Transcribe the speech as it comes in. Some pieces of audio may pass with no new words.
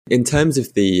in terms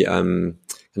of the kind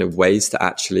of ways to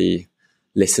actually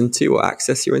listen to or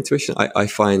access your intuition, I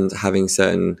find having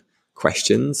certain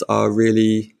questions are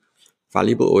really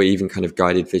valuable, or even kind of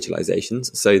guided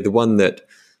visualizations. So the one that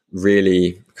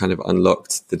really kind of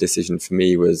unlocked the decision for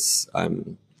me was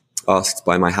asked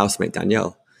by my housemate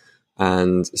Danielle,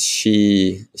 and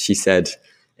she said,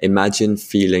 imagine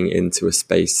feeling into a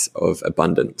space of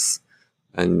abundance,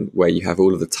 and where you have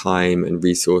all of the time and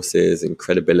resources and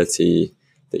credibility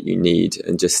that you need,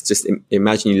 and just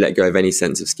imagine you let go of any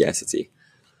sense of scarcity.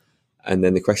 And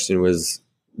then the question was,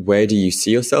 where do you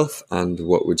see yourself, and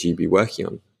what would you be working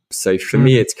on? So for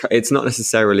me, it's not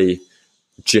necessarily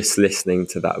just listening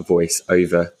to that voice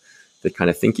over the kind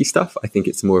of thinky stuff. I think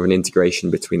it's more of an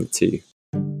integration between the two.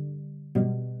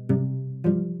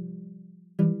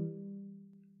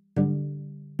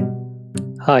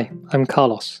 Hi, I'm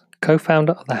Carlos,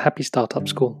 co-founder of the Happy Startup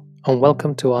School, and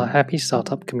welcome to our Happy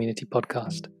Startup Community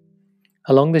podcast.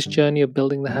 Along this journey of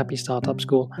building the Happy Startup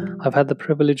School, I've had the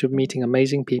privilege of meeting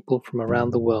amazing people from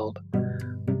around the world.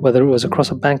 Whether it was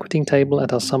across a banqueting table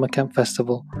at our summer camp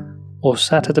festival, or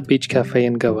sat at a beach cafe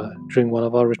in Goa during one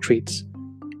of our retreats,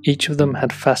 each of them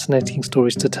had fascinating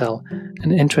stories to tell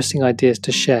and interesting ideas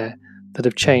to share that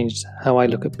have changed how I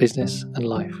look at business and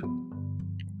life.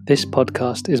 This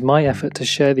podcast is my effort to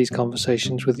share these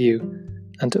conversations with you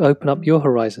and to open up your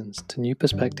horizons to new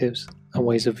perspectives and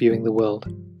ways of viewing the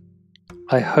world.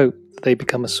 I hope that they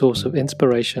become a source of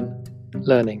inspiration,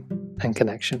 learning, and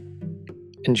connection.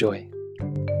 Enjoy.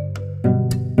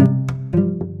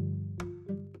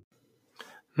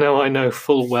 Now, I know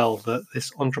full well that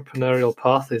this entrepreneurial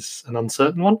path is an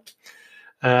uncertain one.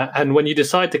 And when you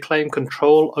decide to claim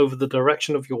control over the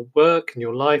direction of your work and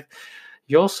your life,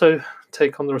 you also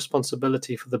take on the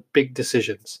responsibility for the big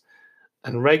decisions.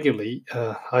 And regularly,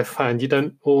 I find you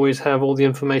don't always have all the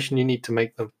information you need to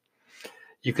make them.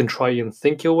 You can try and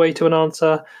think your way to an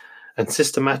answer and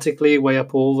systematically weigh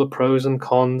up all the pros and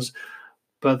cons,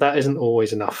 but that isn't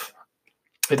always enough.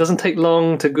 It doesn't take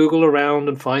long to Google around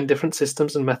and find different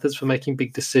systems and methods for making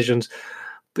big decisions,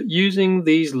 but using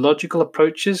these logical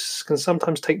approaches can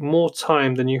sometimes take more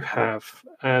time than you have,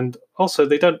 and also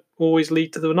they don't always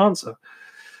lead to an answer.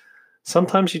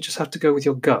 Sometimes you just have to go with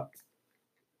your gut.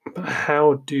 But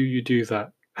how do you do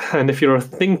that? And if you're a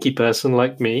thinky person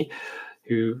like me,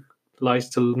 who likes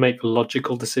to make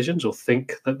logical decisions or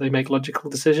think that they make logical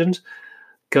decisions,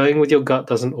 going with your gut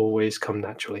doesn't always come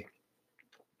naturally.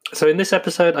 So in this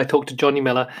episode, I talked to Jonny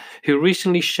Miller, who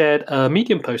recently shared a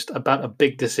Medium post about a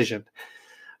big decision.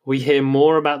 We hear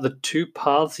more about the two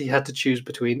paths he had to choose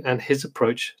between and his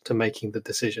approach to making the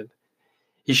decision.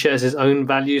 He shares his own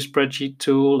value spreadsheet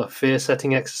tool, a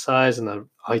fear-setting exercise, and an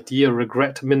idea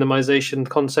regret minimization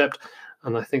concept,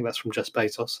 and I think that's from Jeff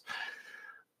Bezos.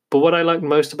 But what I liked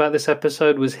most about this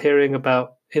episode was hearing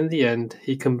about, in the end,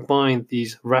 he combined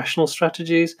these rational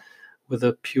strategies with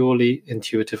a purely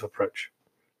intuitive approach.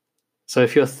 So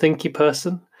if you're a thinky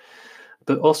person,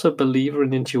 but also a believer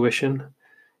in intuition,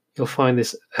 you'll find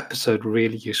this episode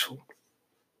really useful.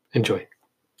 Enjoy.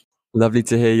 Lovely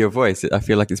to hear your voice. I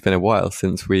feel like it's been a while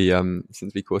since we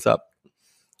caught up.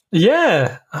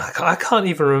 Yeah, I can't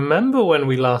even remember when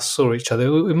we last saw each other.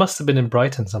 It must have been in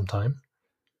Brighton sometime.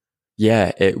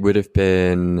 Yeah, it would have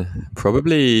been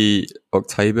probably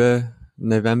October,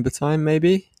 November time,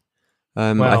 maybe.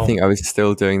 Wow. I think I was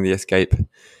still doing the escape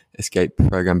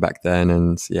program back then,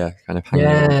 and kind of hanging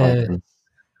out.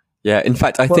 Yeah, in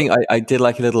fact, I think I did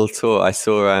like a little tour. I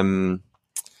saw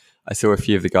a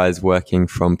few of the guys working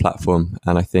from Platform,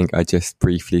 and I think I just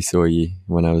briefly saw you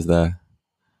when I was there.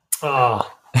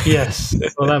 Oh, yes.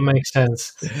 Well, that makes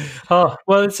sense. Oh,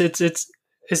 well,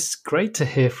 it's great to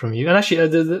hear from you. And actually,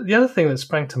 the other thing that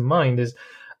sprang to mind is,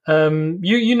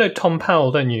 you know Tom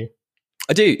Powell, don't you?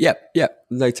 I do. Yeah.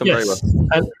 Know Tom very well.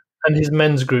 And his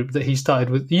men's group that he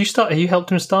started with. You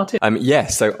helped him start it? Yeah.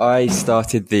 So I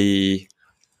started the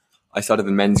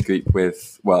men's group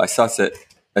with. Well, I started,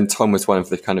 and Tom was one of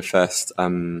the kind of first.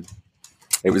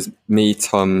 It was me,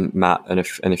 Tom, Matt, and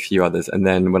a few others. And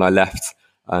then when I left,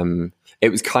 it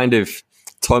was kind of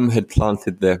Tom had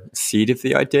planted the seed of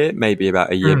the idea maybe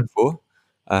about a year before.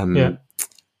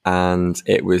 And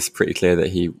it was pretty clear that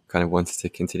he kind of wanted to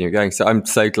continue going. So I'm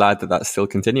so glad that that's still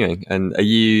continuing. And are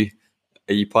you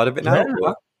part of it now?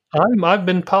 Yeah, I've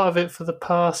been part of it for the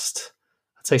past,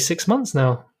 I'd say 6 months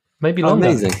now, maybe longer.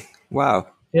 Amazing! Wow.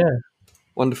 Yeah.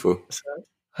 Wonderful.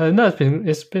 So, no,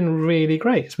 it's been really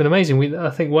great. It's been amazing.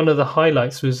 I think one of the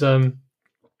highlights was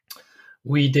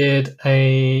we did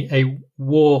a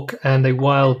walk and a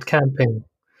wild camping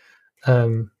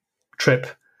trip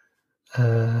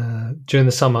during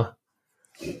the summer.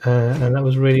 and that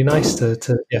was really nice to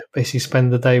basically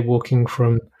spend the day walking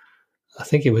from, I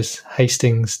think it was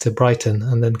Hastings to Brighton,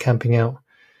 and then camping out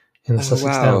in the Oh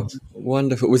Sussex wow, Downs.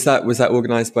 wonderful. Was that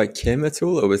organised by Kim at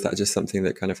all, or was that just something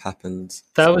that kind of happened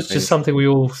That was just spontaneously? something we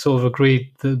all sort of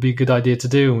agreed that would be a good idea to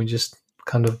do, and we just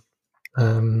kind of,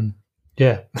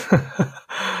 yeah,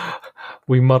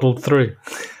 we muddled through.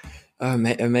 Oh,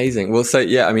 amazing. Well, so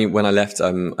yeah, I mean, when I left,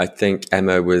 I think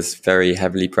Emma was very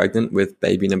heavily pregnant with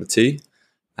baby number two,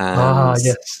 and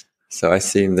Yes, so I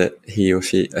assume that he or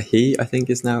she, he, I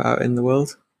think, is now out in the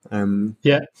world.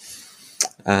 yeah,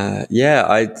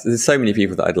 Yeah, there's so many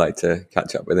people that I'd like to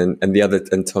catch up with, and the other,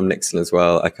 and Tom Nixon as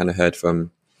well. I kind of heard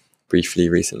from briefly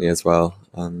recently as well.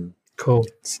 cool.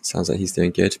 Sounds like he's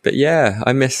doing good. But yeah,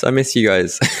 I miss you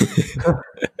guys.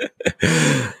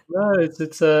 No,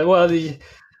 it's well,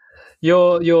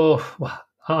 you're. Well,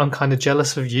 I'm kind of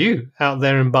jealous of you out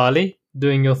there in Bali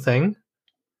doing your thing.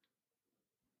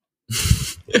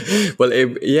 Well,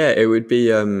 it would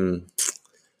be.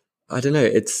 I don't know.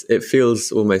 It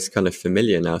feels almost kind of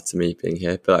familiar now to me being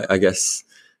here, but I guess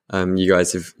you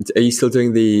guys have. Are you still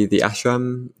doing the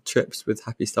ashram trips with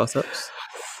Happy Startups?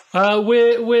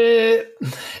 We're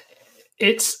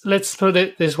it's, let's put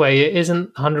it this way, it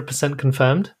isn't 100%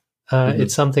 confirmed.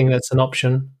 It's something that's an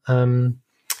option, and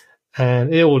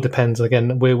it all depends.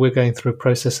 Again, we're going through a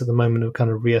process at the moment of kind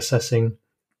of reassessing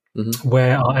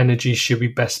where our energy should be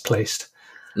best placed.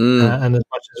 And as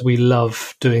much as we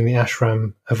love doing the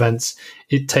ashram events,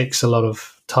 it takes a lot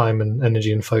of time and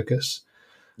energy and focus.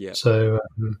 Yeah. So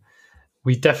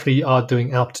we definitely are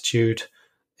doing altitude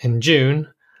in June.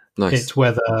 Nice. It's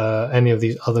whether any of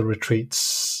these other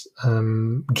retreats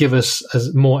give us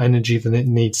as more energy than it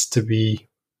needs to be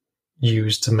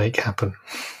used to make happen.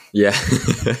 Yeah,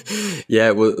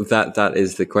 yeah. Well, that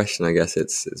is the question. I guess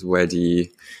it's where do you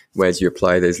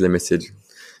apply those limited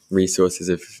resources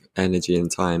of energy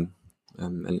and time,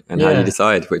 and how you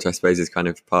decide, which I suppose is kind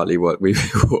of partly what we're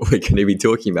going to be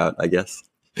talking about, I guess.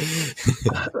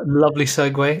 Lovely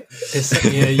segue.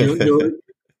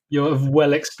 You're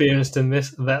well experienced in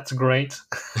this. That's great.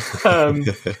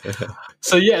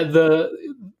 So yeah,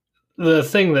 the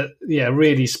thing that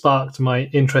really sparked my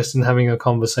interest in having a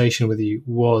conversation with you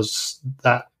was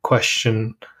that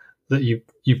question that you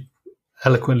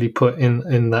eloquently put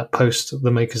in that post,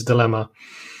 The Maker's Dilemma.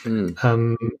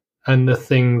 And the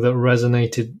thing that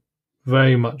resonated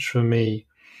very much for me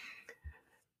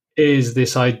is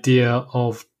this idea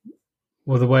of,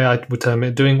 well, the way I would term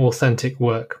it, doing authentic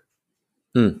work,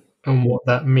 and what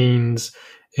that means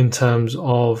in terms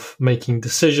of making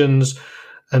decisions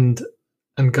and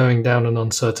going down an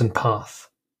uncertain path.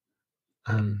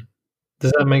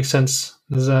 Does that make sense?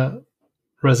 Does that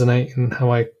resonate in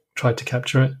how I tried to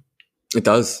capture it? It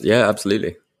does. Yeah,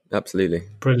 absolutely.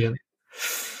 Brilliant.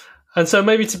 And so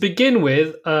maybe to begin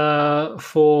with,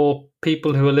 for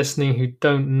people who are listening who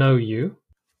don't know you,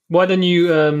 why don't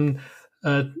you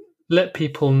let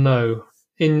people know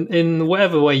in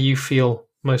whatever way you feel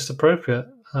most appropriate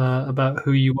about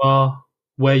who you are,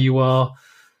 where you are,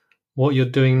 what you're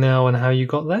doing now, and how you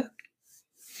got there?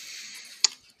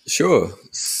 Sure.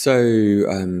 So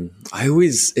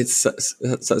it's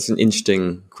such an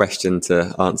interesting question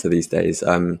to answer these days.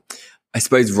 I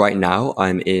suppose right now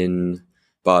I'm in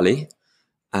Bali,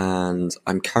 and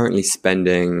I'm currently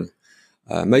spending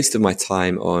most of my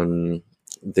time on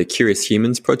the Curious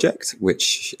Humans project,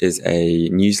 which is a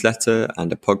newsletter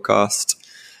and a podcast.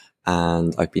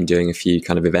 And I've been doing a few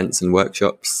kind of events and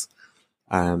workshops.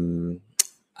 And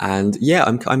yeah,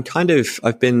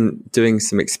 I've been doing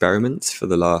some experiments for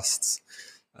the last,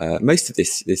 most of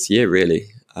this year, really.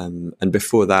 And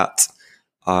before that,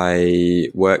 I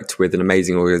worked with an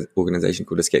amazing organization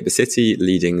called Escape the City,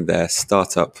 leading their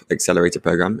startup accelerator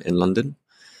program in London.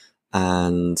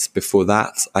 And before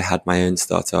that, I had my own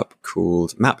startup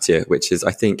called Maptia, which is,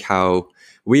 I think, how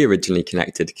we originally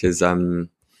connected, because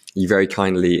you very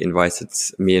kindly invited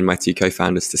me and my two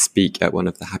co-founders to speak at one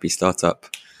of the Happy Startup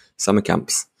summer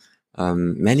camps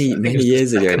many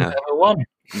years ago now.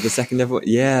 The second ever one.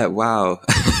 Yeah, wow.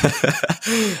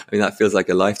 I mean, that feels like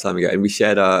a lifetime ago. And we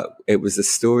shared it was the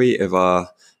story of our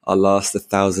last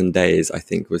 1,000 days, I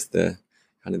think, was the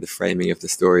kind of the framing of the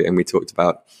story. And we talked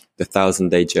about the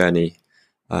 1,000-day journey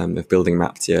of building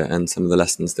Maptia and some of the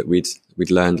lessons that we'd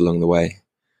learned along the way.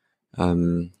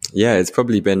 Yeah, it's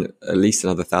probably been at least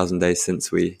another 1,000 days since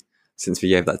we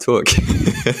gave that talk.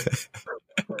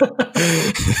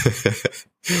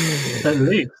 At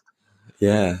least.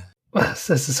 Yeah. Well,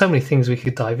 there's so many things we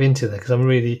could dive into there, because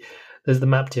there's the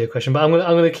Maptia question, but I'm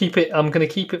going to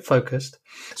keep it focused.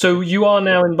 So you are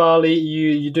now in Bali.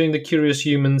 You're doing the Curious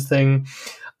Humans thing.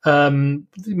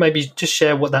 Maybe just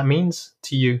share what that means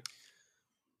to you.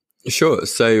 Sure.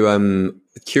 So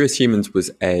Curious Humans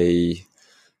was I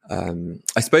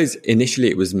suppose initially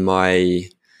it was my,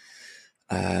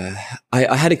 I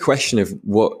had a question of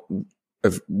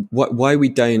why we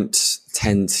don't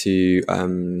tend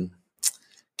to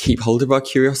keep hold of our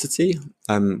curiosity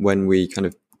when we kind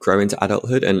of grow into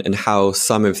adulthood, and how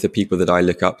some of the people that I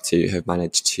look up to have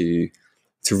managed to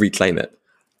reclaim it,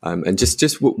 and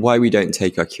just why we don't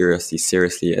take our curiosity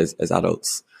seriously as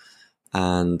adults.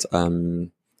 And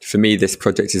for me, this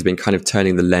project has been kind of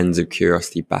turning the lens of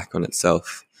curiosity back on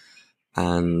itself,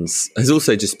 and has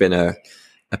also just been a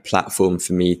platform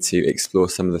for me to explore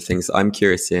some of the things that I'm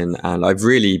curious in. And I've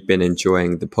really been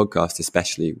enjoying the podcast,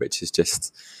 especially, which has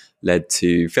just led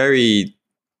to very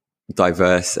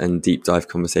diverse and deep dive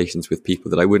conversations with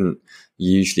people that I wouldn't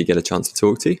usually get a chance to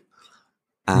talk to.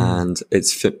 And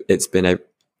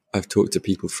I've talked to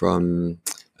people from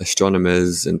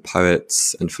astronomers and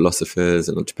poets and philosophers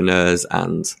and entrepreneurs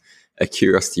and a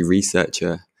curiosity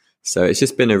researcher. So it's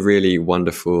just been a really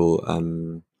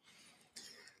wonderful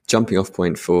jumping off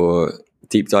point for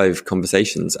deep dive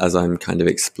conversations as I'm kind of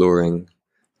exploring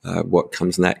what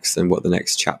comes next and what the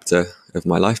next chapter of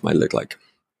my life might look like.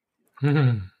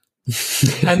 And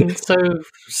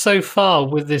so far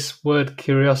with this word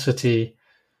curiosity,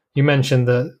 you mentioned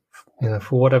that,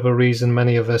 for whatever reason,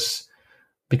 many of us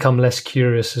become less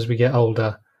curious as we get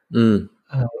older.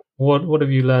 What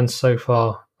have you learned so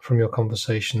far from your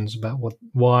conversations about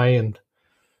why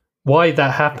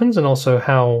that happens, and also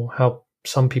how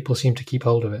some people seem to keep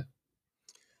hold of it?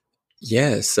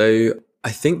 Yeah, so I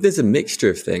think there's a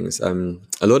mixture of things. A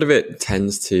lot of it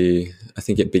tends to, I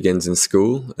think it begins in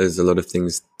school, as a lot of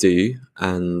things do.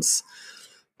 And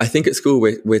I think at school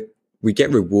we get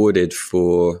rewarded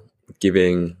for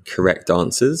giving correct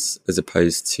answers as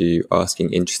opposed to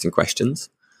asking interesting questions.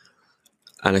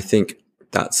 And I think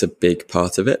that's a big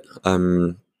part of it.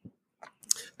 And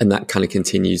that kind of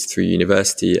continues through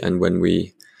university and when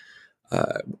we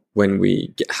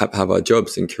have our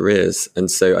jobs and careers.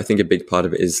 And so I think a big part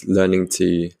of it is learning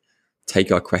to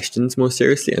take our questions more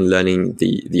seriously and learning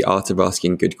the art of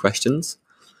asking good questions.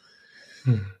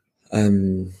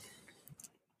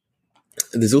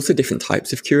 There's also different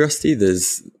types of curiosity.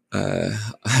 There's,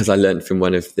 as I learned from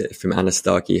from Anna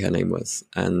Starkey, her name was,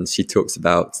 and she talks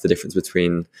about the difference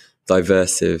between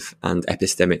diversive and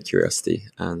epistemic curiosity.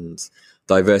 And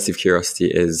diversive curiosity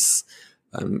is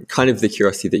kind of the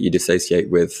curiosity that you'd associate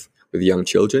with young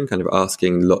children, kind of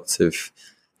asking lots of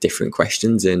different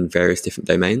questions in various different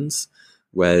domains,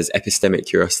 whereas epistemic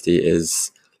curiosity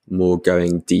is more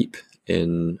going deep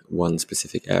in one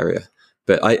specific area.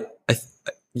 But I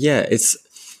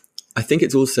think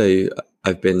it's also,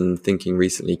 I've been thinking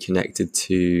recently, connected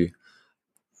to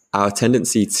our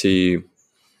tendency to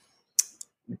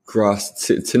grasp,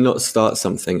 to not start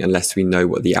something unless we know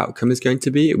what the outcome is going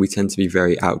to be. We tend to be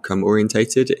very outcome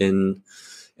orientated in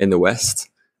the West.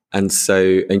 And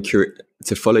so,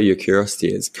 to follow your curiosity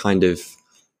is kind of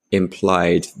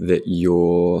implied that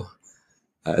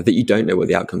that you don't know what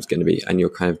the outcome is going to be, and you're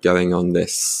kind of going on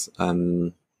this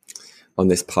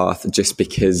path just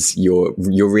because you're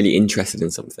really interested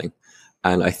in something.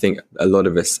 And I think a lot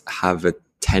of us have a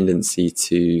tendency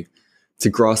to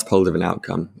grasp hold of an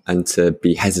outcome and to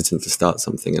be hesitant to start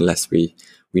something unless we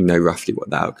know roughly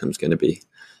what the outcome is going to be.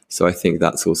 So I think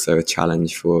that's also a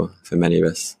challenge for many of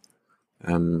us.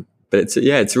 But it's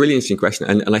a really interesting question.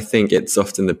 And I think it's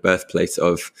often the birthplace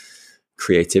of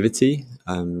creativity.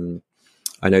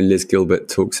 I know Liz Gilbert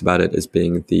talks about it as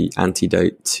being the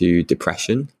antidote to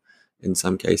depression in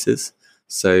some cases.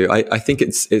 So I think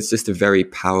it's just a very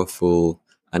powerful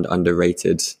and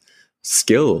underrated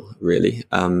skill, really.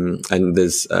 And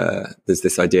there's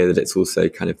this idea that it's also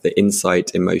kind of the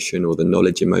insight emotion or the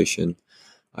knowledge emotion.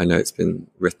 I know it's been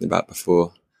written about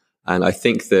before. And I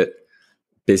think that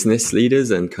business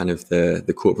leaders and kind of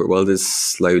the corporate world is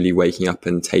slowly waking up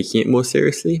and taking it more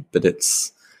seriously, but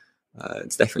it's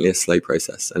definitely a slow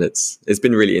process, and it's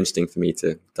been really interesting for me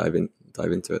to dive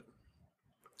into it.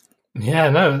 Yeah,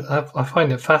 no, I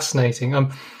find it fascinating.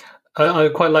 I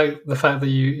quite like the fact that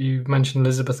you mentioned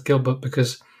Elizabeth Gilbert,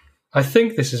 because I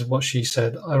think this is what she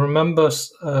said. I remember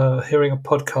hearing a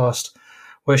podcast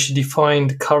where she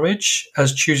defined courage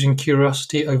as choosing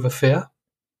curiosity over fear.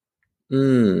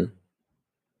 I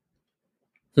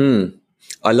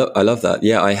love that.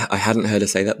 Yeah, I hadn't heard her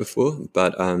say that before,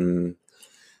 but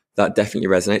that definitely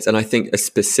resonates. And I think a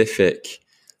specific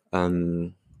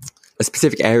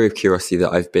area of curiosity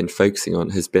that I've been focusing on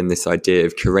has been this idea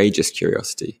of courageous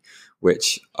curiosity,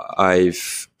 which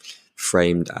I've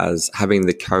framed as having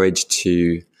the courage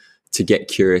to to get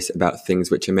curious about things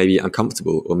which are maybe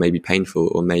uncomfortable or maybe painful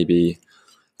or maybe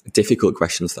difficult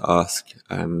questions to ask,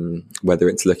 whether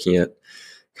it's looking at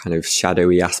kind of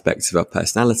shadowy aspects of our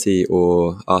personality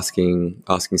or asking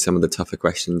some of the tougher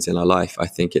questions in our life. I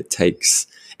think it takes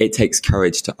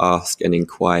courage to ask and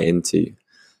inquire into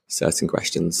certain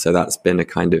questions. So that's been a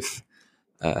kind of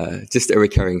just a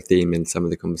recurring theme in some of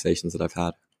the conversations that I've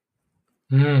had.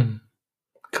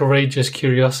 Courageous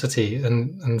curiosity,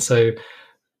 and so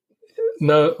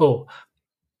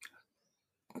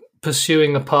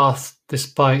pursuing a path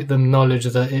despite the knowledge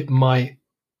that it might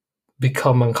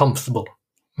become uncomfortable.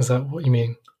 Is that what you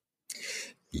mean?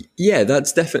 Yeah,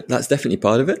 that's definitely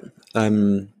part of it.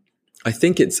 I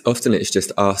think it's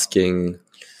just asking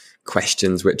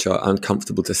questions which are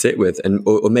uncomfortable to sit with, and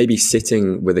or maybe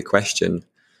sitting with a question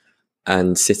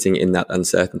and sitting in that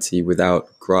uncertainty without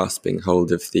grasping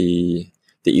hold of the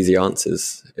easy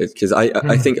answers. Because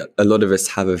I think a lot of us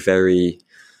have a very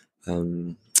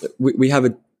we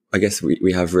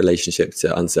have relationship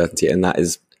to uncertainty, and that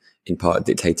is in part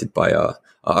dictated by our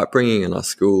upbringing and our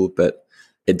school. But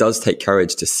it does take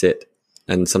courage to sit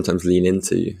and sometimes lean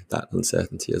into that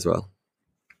uncertainty as well.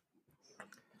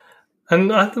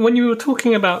 And when you were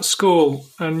talking about school,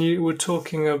 and you were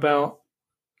talking about,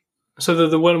 so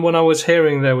the when I was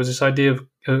hearing, there was this idea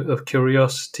of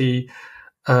curiosity.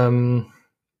 I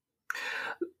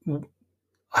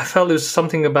felt there's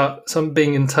something about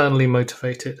being internally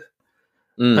motivated,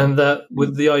 and that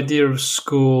with the idea of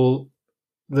school,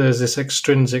 there's this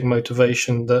extrinsic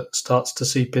motivation that starts to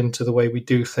seep into the way we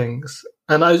do things.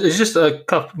 And it's just a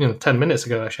couple, 10 minutes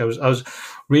ago, actually, I was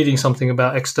reading something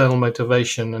about external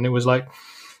motivation, and it was like,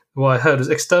 what I heard is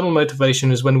external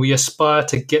motivation is when we aspire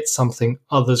to get something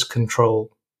others control,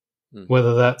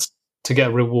 whether that's to get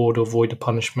a reward or avoid a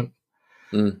punishment.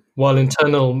 While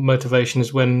internal motivation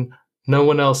is when no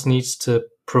one else needs to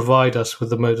provide us with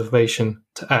the motivation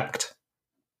to act.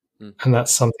 And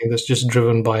that's something that's just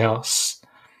driven by us.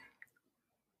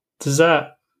 Does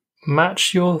that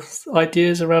match your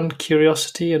ideas around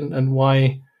curiosity and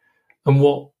why and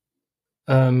what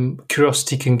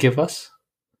curiosity can give us?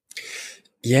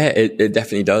 Yeah, it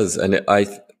definitely does. And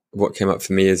what came up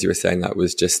for me as you were saying that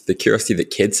was just the curiosity that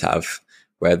kids have,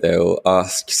 where they'll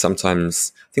ask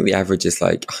sometimes, I think the average is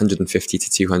like 150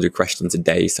 to 200 questions a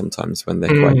day sometimes when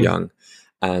they're quite young.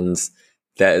 And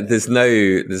there's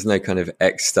no kind of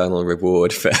external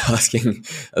reward for asking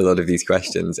a lot of these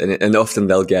questions. And often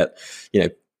they'll get,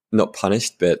 not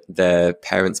punished, but their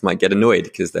parents might get annoyed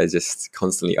because they're just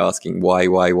constantly asking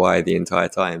why the entire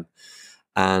time.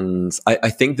 And I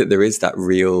think that there is that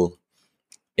real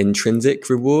intrinsic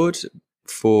reward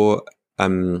for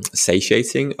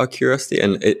satiating our curiosity.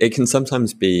 And it can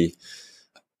sometimes be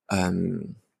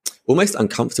almost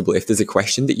uncomfortable if there's a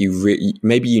question that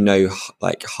maybe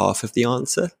like half of the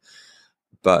answer,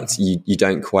 but you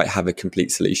don't quite have a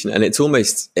complete solution. And it's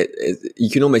almost, you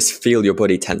can almost feel your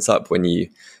body tense up when you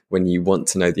want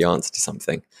to know the answer to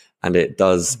something. And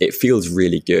it feels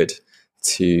really good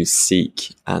to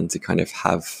seek and to kind of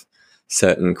have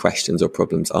certain questions or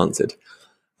problems answered.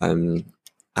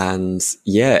 And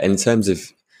yeah, in terms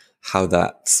of how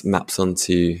that maps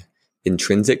onto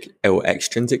intrinsic or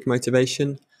extrinsic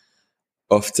motivation,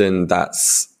 often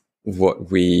that's what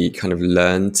we kind of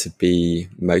learn to be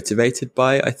motivated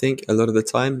by, I think, a lot of the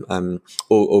time.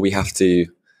 Or we have to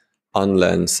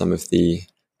unlearn some of the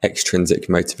extrinsic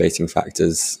motivating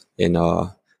factors in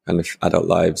our kind of adult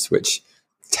lives, which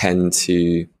tend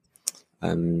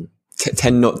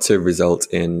not to result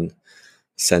in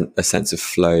a sense of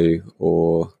flow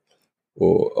or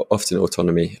often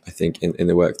autonomy, I think, in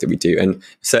the work that we do. And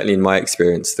certainly in my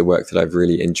experience, the work that I've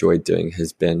really enjoyed doing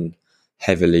has been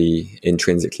heavily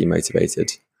intrinsically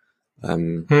motivated,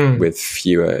 with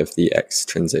fewer of the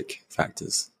extrinsic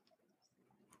factors.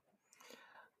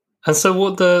 And so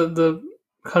what the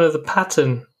kind of the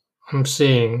pattern I'm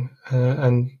seeing,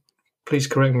 and please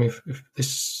correct me if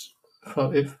this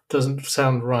doesn't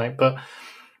sound right, but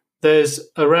there's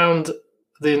around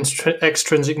the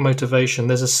extrinsic motivation,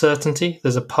 there's a certainty,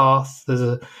 there's a path, there's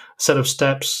a set of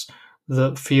steps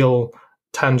that feel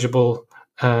tangible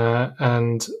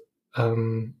and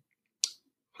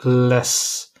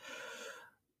less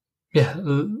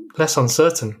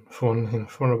uncertain, for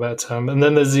a better term. And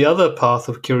then there's the other path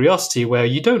of curiosity where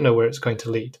you don't know where it's going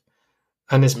to lead,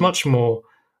 and it's much more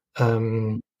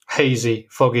hazy,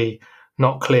 foggy,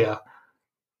 not clear.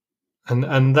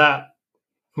 And that,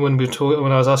 when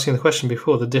I was asking the question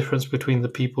before, the difference between the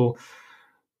people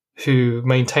who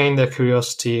maintain their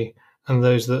curiosity and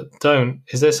those that don't,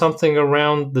 is there something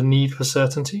around the need for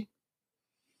certainty?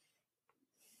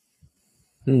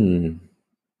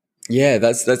 Yeah,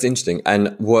 that's interesting.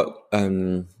 And what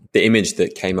the image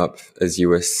that came up as you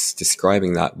were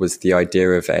describing that was the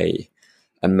idea of a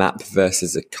map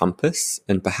versus a compass,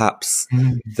 and perhaps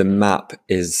the map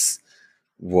is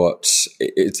what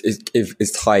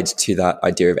is tied to that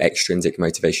idea of extrinsic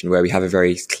motivation, where we have a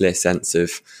very clear sense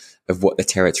of what the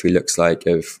territory looks like,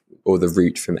 or the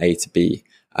route from A to B,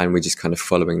 and we're just kind of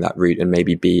following that route. And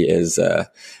maybe B is a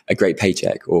great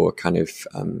paycheck, or kind of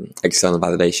external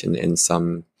validation in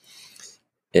some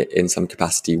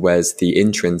capacity, whereas the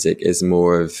intrinsic is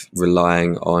more of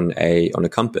relying on a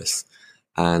compass,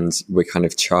 and we're kind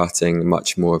of charting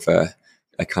much more of a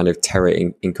kind of terra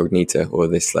incognita, or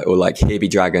this like here be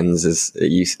dragons, as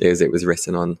it was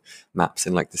written on maps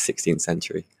in like the 16th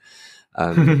century.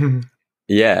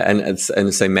 Yeah, and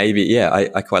so maybe, yeah,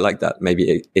 I quite like that.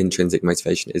 Maybe intrinsic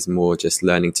motivation is more just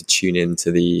learning to tune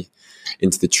into the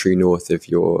true north of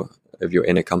your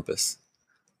inner compass.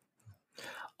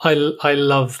 I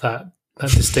love that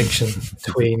distinction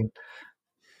between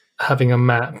having a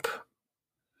map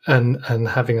and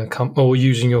having or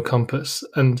using your compass.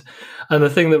 And the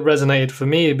thing that resonated for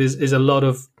me is a lot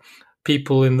of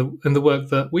people in the work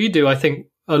that we do, I think,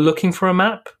 are looking for a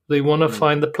map. They want to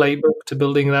find the playbook to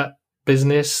building that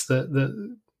business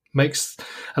that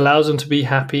allows them to be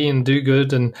happy and do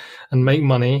good and make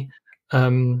money.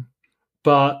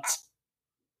 But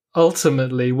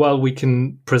ultimately, while we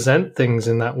can present things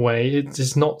in that way, it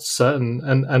is not certain.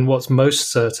 And what's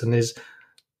most certain is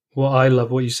what I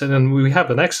love, what you said. And we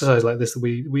have an exercise like this that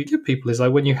we give people, is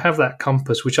like, when you have that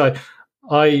compass, which I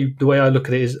the way I look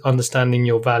at it is understanding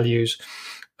your values,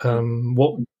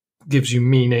 what gives you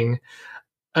meaning.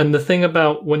 And the thing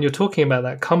about when you're talking about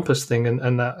that compass thing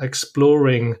and that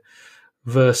exploring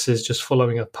versus just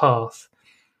following a path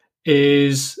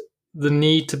is the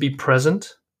need to be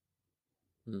present.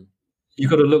 You've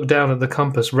got to look down at the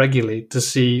compass regularly to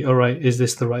see, all right, is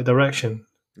this the right direction?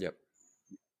 Yep.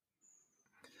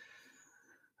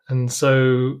 And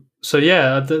so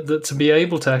yeah, to be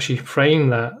able to actually frame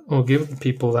that or give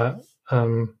people that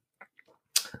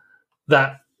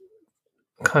that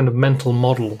kind of mental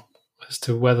model as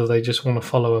to whether they just want to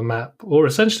follow a map, or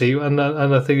essentially, and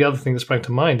I think the other thing that sprang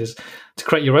to mind is to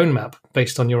create your own map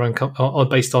based on your own or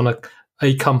based on a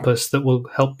compass that will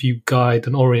help you guide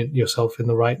and orient yourself in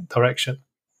the right direction.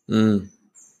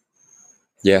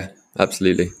 Yeah,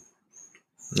 absolutely.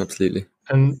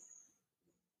 And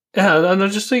yeah, and I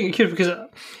just think because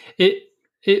it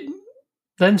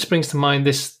then springs to mind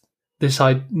this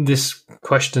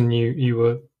question you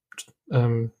were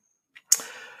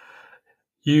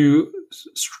you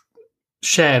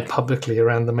shared publicly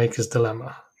around the maker's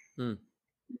dilemma,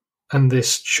 and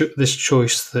this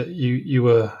choice that you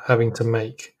were having to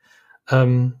make.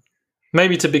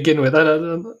 Maybe to begin with,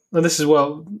 and this is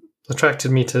what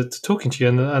attracted me to talking to you,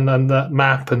 and that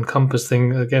map and compass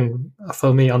thing again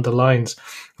for me underlines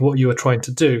what you were trying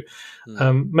to do.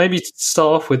 Maybe to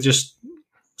start off with, just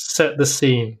set the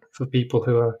scene for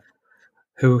people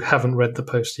who haven't read the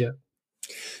post yet.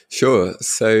 Sure.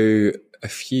 So a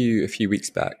few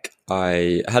weeks back,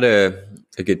 I had a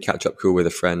good catch up call with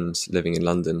a friend living in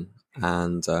London,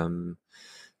 and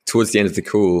towards the end of the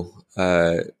call,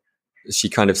 she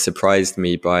kind of surprised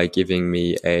me by giving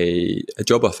me a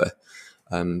job offer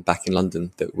back in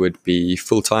London that would be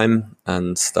full time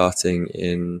and starting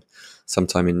in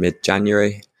sometime in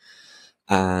mid-January.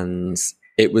 And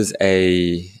it was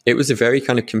a very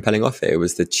kind of compelling offer. It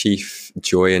was the chief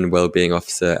joy and wellbeing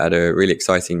officer at a really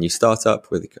exciting new startup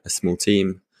with a small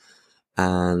team,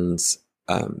 and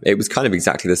it was kind of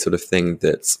exactly the sort of thing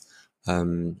that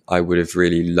I would have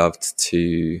really loved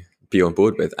to be on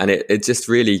board with. And it just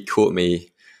really caught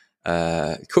me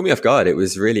off guard. It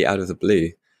was really out of the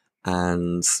blue,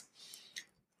 and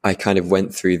I kind of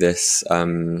went through this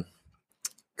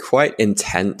quite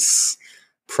intense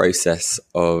process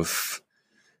of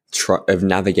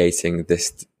navigating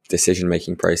this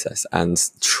decision-making process and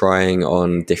trying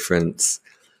on different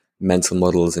mental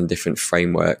models and different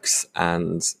frameworks,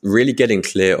 and really getting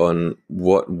clear on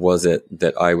what was it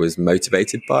that I was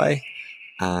motivated by,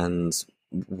 and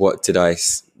what did I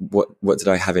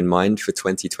have in mind for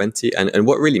 2020, and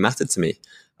what really mattered to me.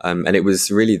 And it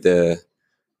was really the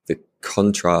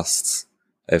contrasts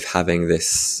of having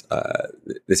this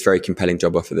very compelling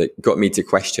job offer that got me to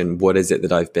question, what is it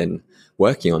that I've been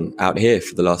working on out here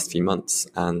for the last few months,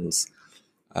 and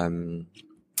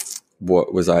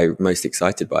what was I most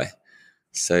excited by.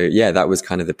 So yeah, that was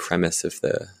kind of the premise of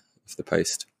the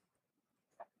post.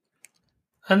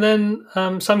 And then,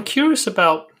 so I'm curious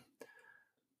about.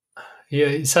 Yeah,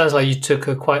 it sounds like you took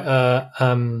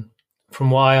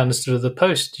from what I understood of the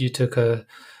post, you took a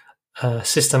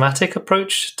systematic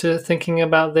approach to thinking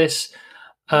about this.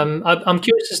 I'm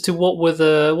curious as to what was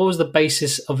the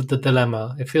basis of the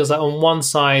dilemma. It feels like on one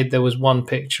side there was one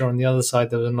picture, on the other side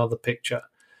there was another picture.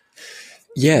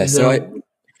 Yeah, so I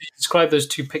Could you describe those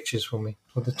two pictures for me,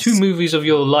 or the two movies of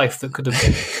your life that could have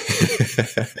been.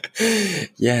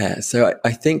 Yeah, so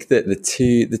I think that the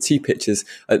two pictures,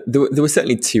 there were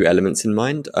certainly two elements in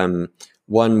mind.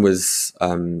 One was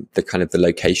the kind of the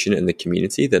location and the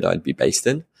community that I'd be based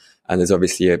in, and there's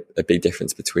obviously a big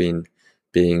difference between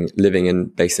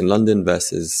based in London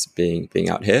versus being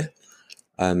out here.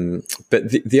 But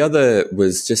the other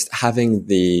was just having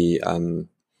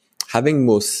having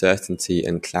more certainty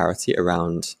and clarity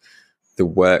around the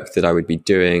work that I would be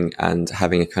doing, and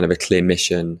having a kind of a clear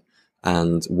mission,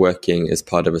 and working as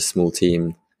part of a small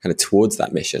team kind of towards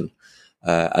that mission,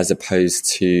 as opposed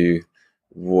to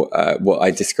what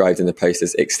I described in the post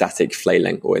as ecstatic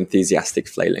flailing or enthusiastic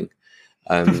flailing,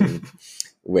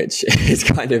 which is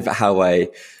kind of how I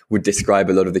would describe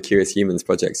a lot of the Curious Humans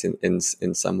projects in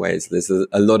some ways. There's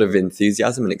a lot of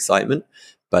enthusiasm and excitement,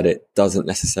 but it doesn't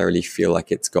necessarily feel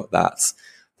like it's got that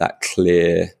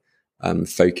clear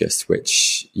focus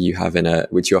which you often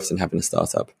have in a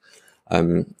startup.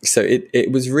 So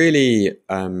it was really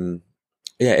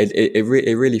it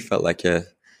really felt like a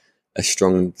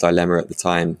strong dilemma at the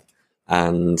time,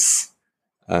 and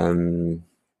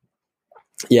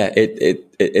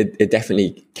it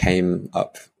definitely came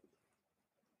up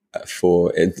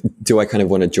for it. Do I kind of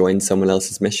want to join someone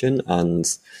else's mission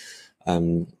and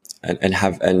kind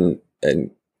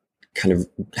of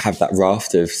have that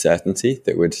raft of certainty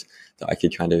that I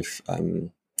could kind of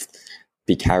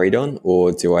be carried on,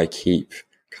 or do I keep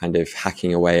kind of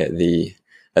hacking away at the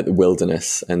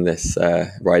wilderness and this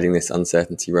riding this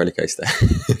uncertainty roller coaster?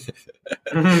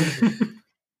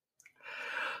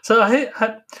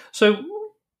 So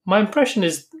my impression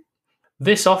is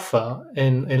this offer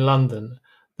in London,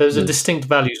 there's a distinct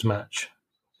values match.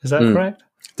 Is that correct?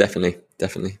 Definitely.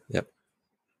 Yep.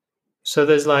 So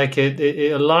there's like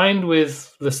it aligned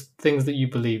with the things that you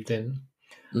believed in.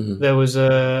 Mm-hmm.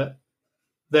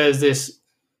 There's this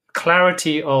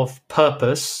clarity of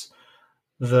purpose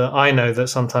that I know that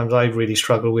sometimes I really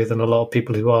struggle with, and a lot of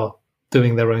people who are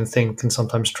doing their own thing can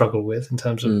sometimes struggle with, in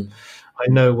terms of I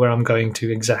know where I'm going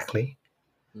to exactly.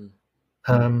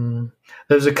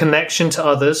 There's a connection to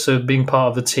others, so being part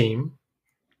of the team.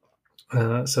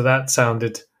 So that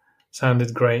sounded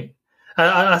great.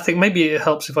 I think maybe it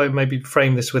helps if I maybe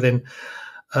frame this within.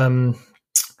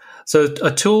 So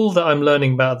a tool that I'm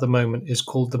learning about at the moment is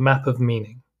called the Map of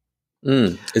Meaning.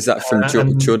 Is that from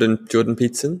Jordan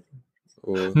Peterson?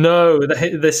 Or? No,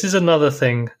 this is another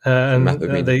thing, and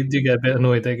they do get a bit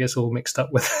annoyed. They get all mixed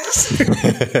up with this.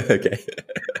 Okay.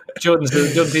 Jordan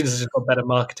Peterson's just got better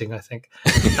marketing, I think.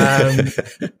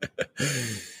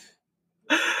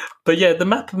 But yeah, the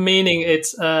Map of Meaning. It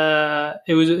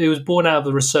was born out of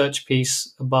a research piece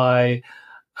by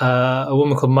a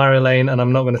woman called Marie-Laine, and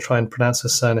I'm not going to try and pronounce her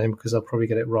surname because I'll probably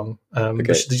get it wrong.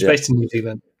 But she's based in New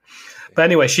Zealand. But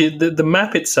anyway, the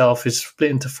map itself is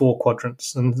split into 4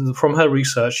 quadrants, and from her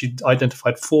research, she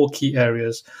identified 4 key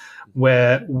areas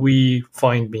where we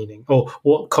find meaning, or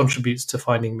what contributes to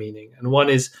finding meaning. And one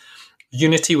is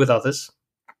unity with others,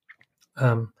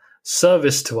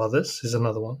 service to others is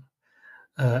another one,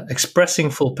 expressing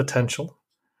full potential,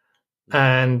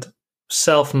 and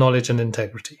self-knowledge and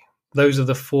integrity. Those are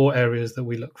the 4 areas that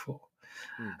we look for.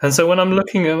 And so when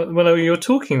you're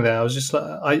talking there, I was just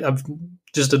like, I've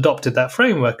just adopted that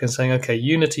framework and saying, okay,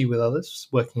 unity with others,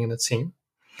 working in a team,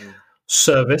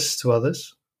 service to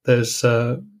others. There's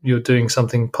you're doing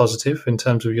something positive in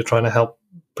terms of you're trying to help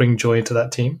bring joy into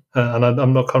that team. And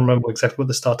I'm not can't remember exactly what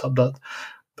the startup does,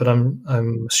 but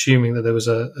I'm assuming that there was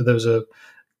a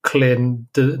clear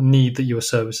need that you were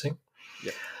servicing.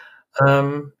 Yeah.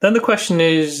 Then the question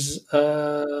is,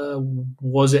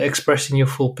 was it expressing your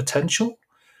full potential?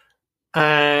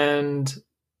 And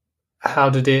how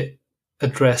did it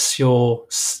address your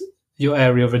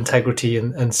area of integrity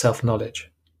and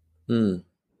self-knowledge? And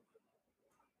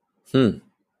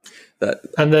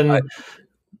then,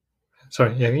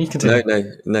 sorry, yeah, you continue.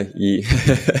 No, you.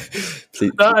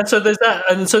 Please. So there's that,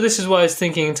 and so this is why I was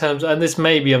thinking in terms, and this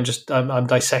maybe I'm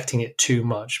dissecting it too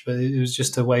much, but it was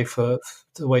just a way to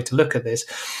look at this.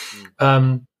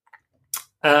 And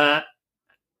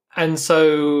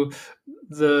so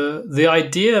the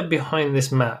idea behind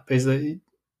this map is that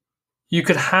you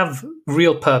could have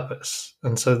real purpose.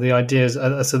 And so the idea is,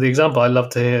 so the example I love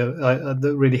to hear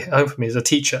that really home for me is a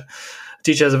teacher. A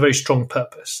teacher has a very strong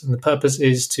purpose, and the purpose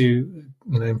is to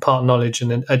impart knowledge and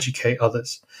then educate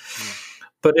others.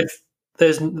 But if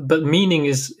but meaning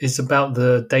is about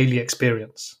the daily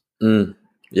experience.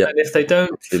 Yeah, And if they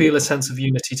don't absolutely. feel a sense of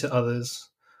unity to others,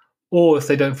 or if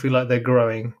they don't feel like they're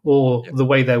growing, or Yeah. the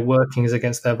way they're working is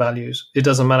against their values, it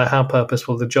doesn't matter how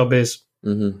purposeful the job is,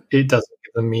 it doesn't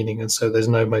give them meaning, and so there's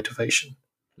no motivation.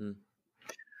 Mm.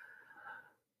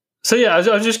 So yeah, I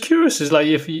was just curious, is like,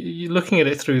 if you're looking at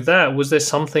it through that, was there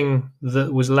something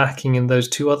that was lacking in those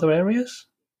two other areas?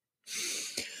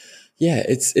 Yeah,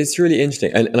 it's really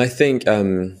interesting, and I think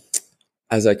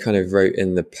as I kind of wrote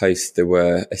in the post, there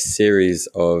were a series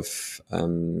of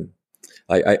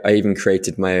I even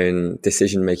created my own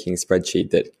decision-making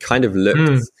spreadsheet that kind of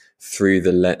looked through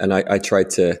the lens, and I tried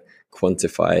to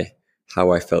quantify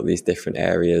how I felt these different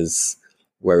areas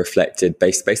were reflected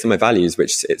based on my values,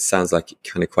 which it sounds like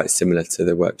kind of quite similar to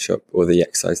the workshop or the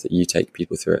exercise that you take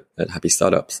people through at Happy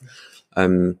Startups.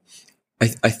 I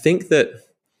think that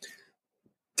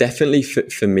definitely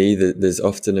for me, there's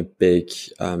often a big...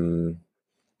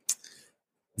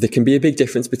 there can be a big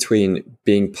difference between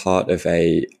being part of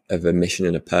a mission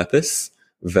and a purpose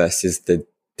versus the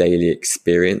daily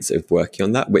experience of working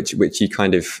on that, which you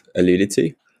kind of alluded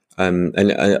to.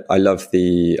 And I love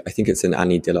I think it's an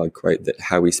Annie Dillard quote that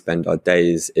how we spend our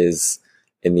days is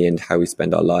in the end how we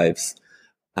spend our lives.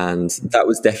 And that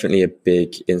was definitely a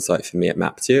big insight for me at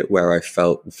Maptio, where I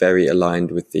felt very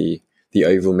aligned with the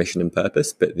overall mission and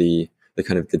purpose, but the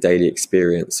kind of the daily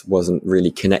experience wasn't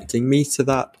really connecting me to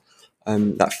that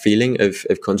feeling of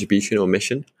contribution or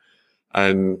mission.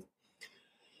 And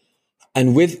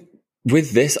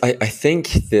with this, I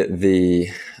think that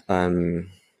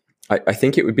I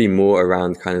think it would be more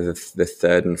around kind of the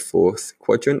third and fourth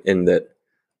quadrant, in that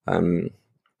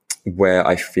where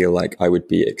I feel like I would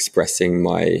be expressing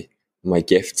my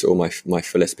gifts or my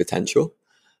fullest potential.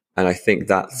 And I think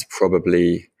that's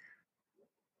probably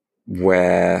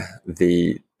where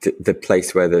the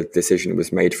place where the decision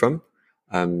was made from.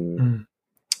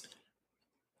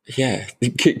 Yeah,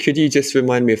 could you just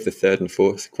remind me of the third and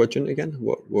fourth quadrant again?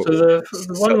 What So the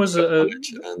one was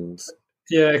and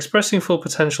expressing full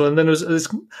potential, and then it was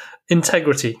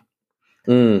integrity,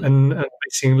 mm, and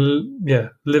basically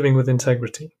living with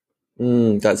integrity.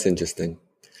 that's interesting.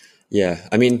 Yeah,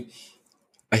 I mean,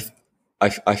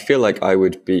 I feel like I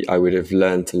would have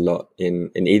learned a lot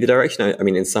in either direction. I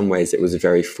mean, in some ways, it was a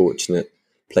very fortunate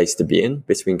place to be in,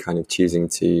 between kind of choosing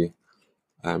to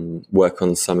work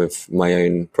on some of my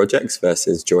own projects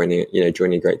versus joining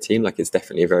a great team. Like, it's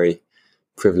definitely a very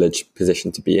privileged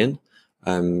position to be in.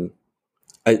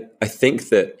 I think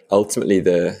that ultimately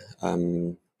the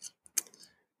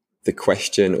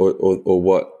question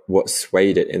or what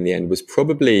swayed it in the end was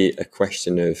probably a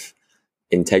question of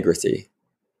integrity,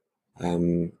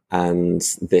 and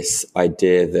this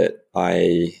idea that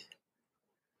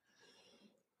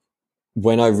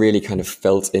when I really kind of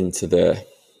felt into the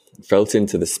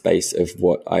space of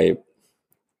what I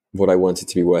wanted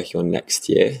to be working on next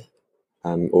year,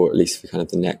 or at least for kind of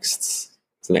the next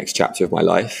chapter of my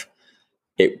life,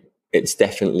 it's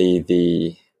definitely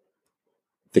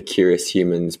the Curious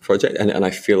Humans project, and I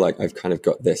feel like I've kind of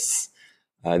got this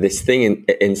thing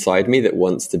inside me that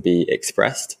wants to be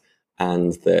expressed,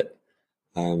 and that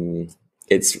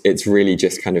it's really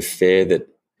just kind of fear that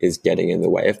is getting in the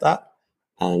way of that.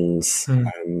 And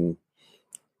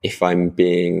if I'm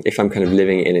kind of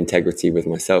living in integrity with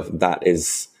myself, that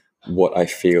is what I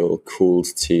feel called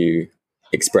to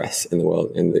express in the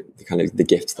world, and the kind of the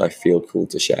gifts that I feel called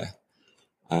to share.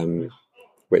 I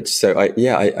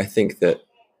think that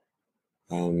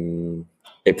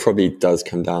it probably does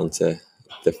come down to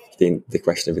the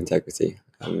question of integrity.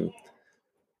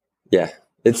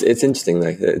 It's interesting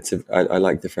though. I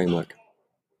like the framework.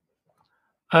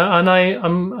 And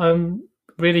I'm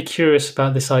really curious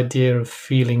about this idea of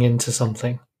feeling into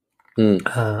something.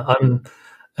 And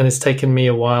it's taken me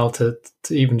a while to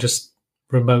even just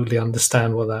remotely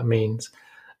understand what that means.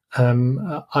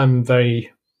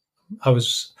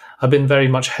 I've been very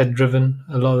much head driven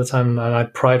a lot of the time, and I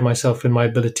pride myself in my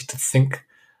ability to think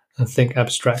and think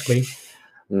abstractly.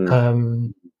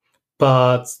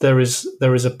 But there is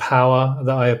a power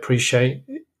that I appreciate,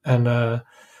 and I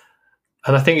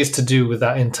think it's to do with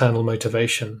that internal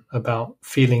motivation about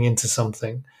feeling into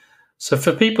something. So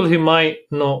for people who might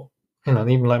not,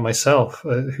 even like myself,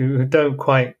 who don't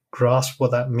quite grasp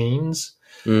what that means,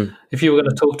 if you were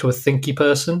going to talk to a thinky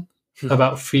person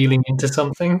about feeling into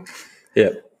something, yeah,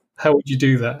 how would you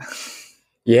do that?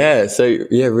 Yeah, so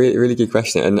really, really good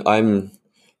question. And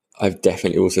I've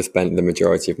definitely also spent the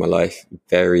majority of my life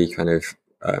very kind of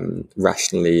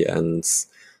rationally and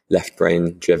left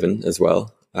brain driven as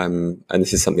well. And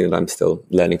this is something that I'm still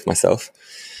learning for myself.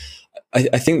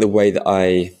 I think the way that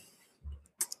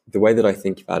the way that I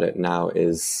think about it now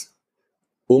is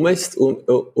almost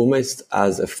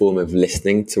as a form of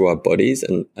listening to our bodies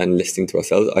and listening to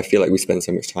ourselves. I feel like we spend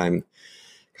so much time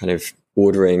kind of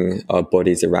ordering our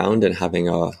bodies around and having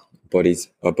our bodies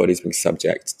being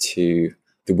subject to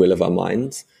the will of our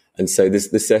minds. And so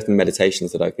there's certain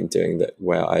meditations that I've been doing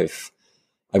where I've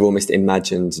almost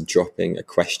imagined dropping a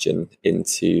question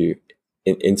into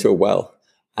a well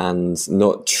and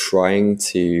not trying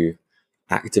to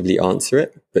actively answer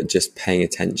it, but just paying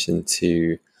attention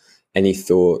to any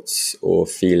thoughts or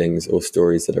feelings or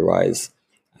stories that arise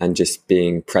and just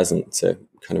being present to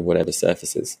kind of whatever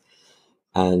surfaces.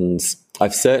 And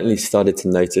I've certainly started to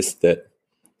notice that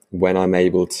when I'm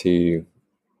able to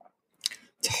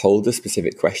hold a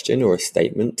specific question or a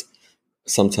statement,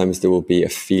 sometimes there will be a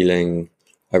feeling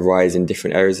arise in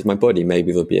different areas of my body.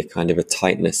 Maybe there'll be a kind of a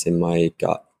tightness in my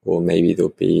gut, or maybe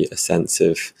there'll be a sense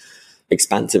of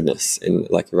expansiveness in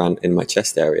my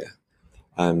chest area.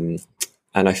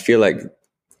 And I feel like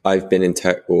I've been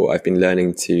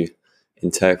learning to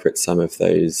interpret some of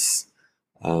those.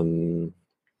 That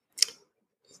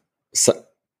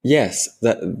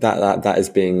as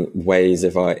being ways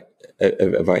of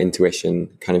our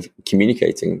intuition kind of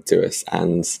communicating to us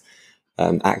and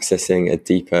accessing a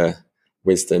deeper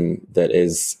wisdom that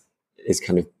is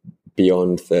kind of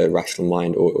beyond the rational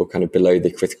mind or kind of below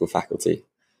the critical faculty,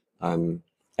 and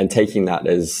taking that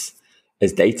as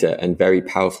data and very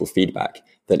powerful feedback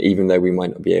that even though we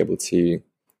might not be able to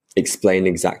explain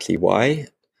exactly why,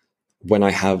 when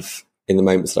I have, in the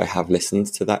moments that I have listened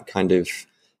to that kind of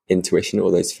intuition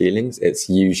or those feelings, it's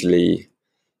usually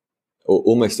or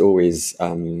almost always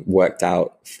worked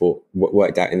out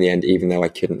in the end, even though I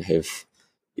couldn't have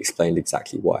explained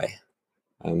exactly why.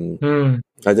 I don't know.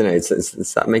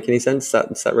 Does that make any sense?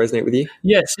 Does that resonate with you?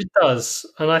 Yes, it does.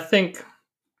 And I think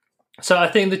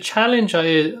the challenge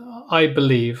I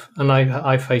believe, and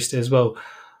I faced it as well,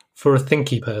 for a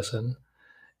thinky person,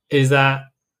 is that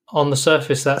on the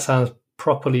surface that sounds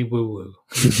properly woo-woo.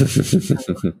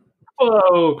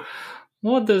 Whoa,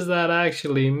 what does that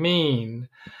actually mean?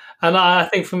 And I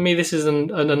think for me, this is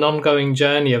an ongoing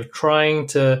journey of trying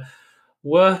to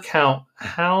work out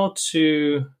how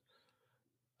to.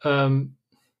 Let me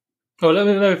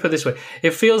put it this way.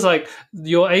 It feels like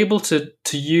you're able to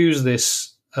use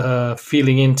this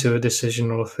feeling into a decision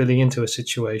or feeling into a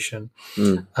situation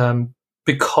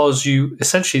because you,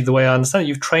 essentially, the way I understand it,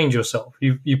 you've trained yourself.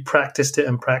 You practiced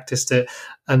it,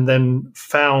 and then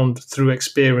found through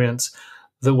experience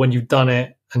that when you've done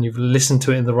it and you've listened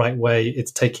to it in the right way,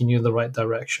 it's taking you in the right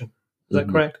direction. Is that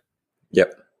correct?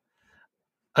 Yep.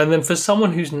 And then for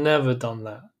someone who's never done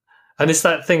that, and it's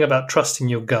that thing about trusting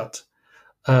your gut.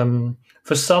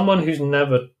 For someone who's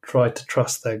never tried to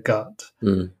trust their gut,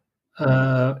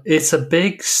 it's a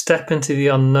big step into the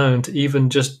unknown to even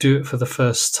just do it for the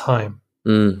first time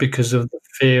because of the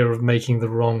fear of making the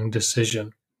wrong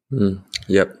decision.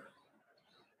 Yep.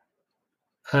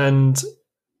 And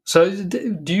so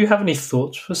do you have any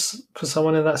thoughts for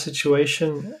someone in that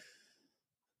situation?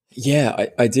 Yeah,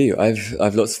 I do.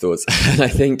 I've lots of thoughts. And I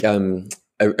think a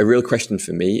real question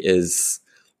for me is,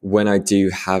 when I do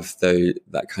have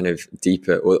that kind of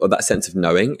deeper or that sense of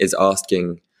knowing, is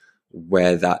asking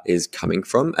where that is coming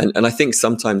from. And I think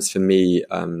sometimes for me,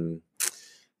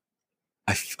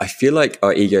 I feel like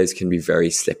our egos can be very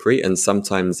slippery, and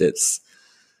sometimes it's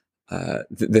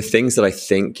the things that I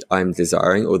think I'm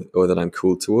desiring or that I'm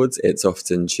called towards. It's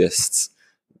often just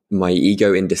my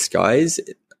ego in disguise,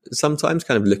 sometimes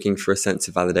kind of looking for a sense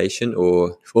of validation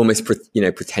or almost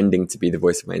pretending to be the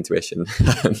voice of my intuition.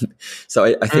 So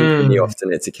I think for me,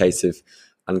 often it's a case of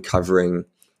uncovering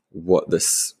what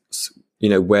this,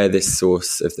 where this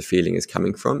source of the feeling is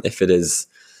coming from, if it is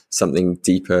something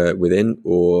deeper within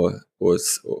or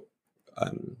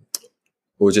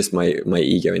just my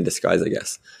ego in disguise, I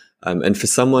guess. And for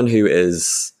someone who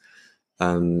is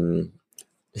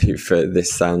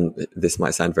this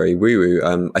might sound very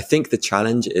woo-woo. I think the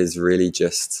challenge is really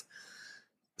just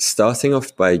starting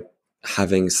off by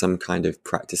having some kind of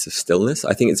practice of stillness.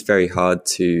 I think it's very hard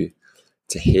to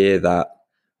hear that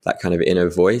kind of inner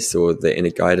voice or the inner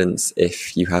guidance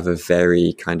if you have a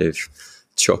very kind of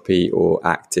choppy or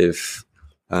active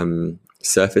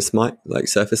surface mind.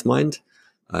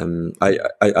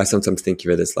 I sometimes think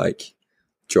of it as like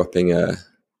dropping a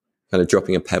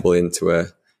pebble into a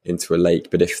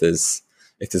lake, but if there's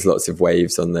lots of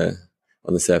waves on the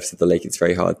surface of the lake, it's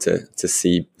very hard to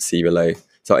see below.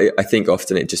 So I think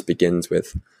often it just begins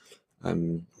with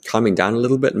calming down a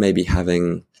little bit, maybe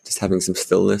having some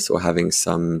stillness or having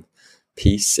some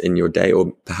peace in your day,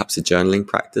 or perhaps a journaling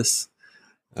practice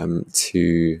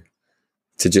to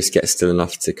to just get still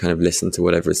enough to kind of listen to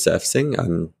whatever is surfacing.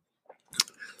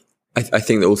 I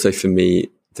think that also for me,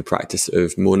 the practice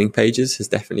of morning pages has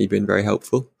definitely been very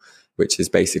helpful, which is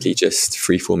basically just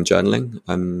free-form journaling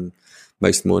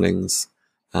most mornings,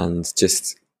 and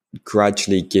just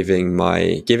gradually giving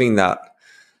that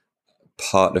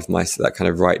part of that kind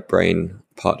of right brain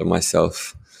part of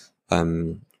myself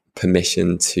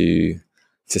permission to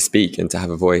speak and to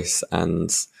have a voice.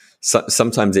 And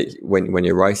sometimes when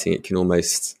you're writing, it can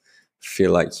almost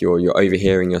feel like you're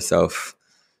overhearing yourself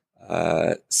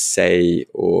say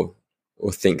or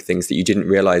think things that you didn't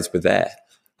realize were there,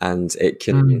 and it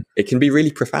can be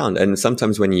really profound. And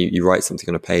sometimes when you write something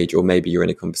on a page, or maybe you're in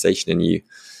a conversation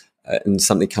and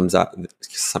something comes out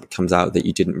that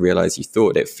you didn't realize you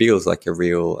thought, it feels like a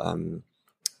real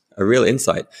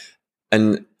insight.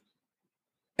 And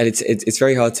it's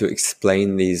very hard to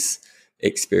explain these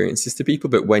experiences to people,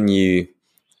 but when you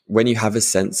have a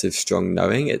sense of strong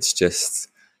knowing, it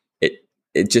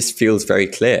just feels very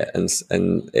clear, and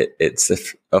it's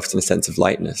often a sense of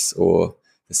lightness, or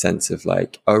a sense of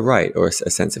like, oh right, or a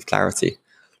sense of clarity.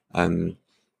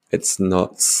 It's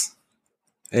not,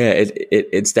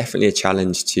 it's definitely a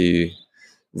challenge to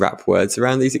wrap words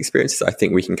around these experiences. I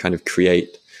think we can kind of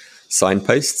create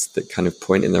signposts that kind of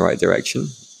point in the right direction,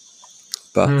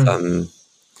 but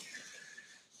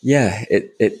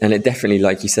it definitely,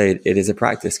 like you say, it is a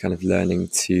practice, kind of learning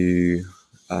to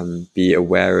be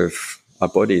aware of our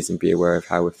bodies and be aware of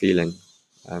how we're feeling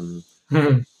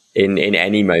in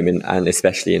any moment, and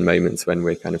especially in moments when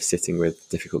we're kind of sitting with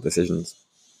difficult decisions.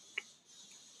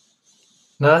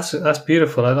 No, that's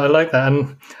beautiful. I like that,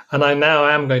 and I now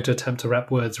am going to attempt to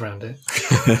wrap words around it.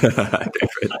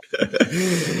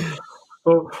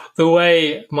 Well, the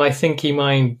way my thinky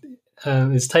mind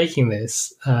is taking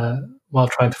this, while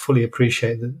trying to fully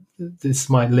appreciate that this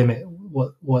might limit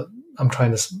what I'm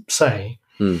trying to say.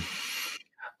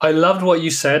 I loved what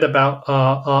you said about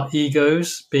our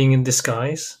egos being in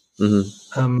disguise.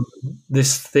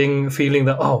 This feeling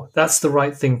that, oh, that's the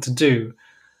right thing to do.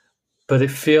 But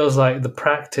it feels like the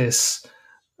practice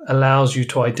allows you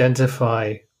to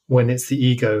identify when it's the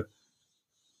ego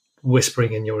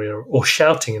whispering in your ear or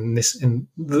shouting so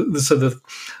the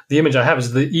image I have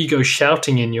is the ego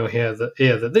shouting in your ear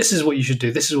that this is what you should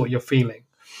do, this is what you're feeling.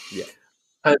 Yeah.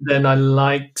 And then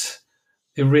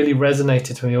it really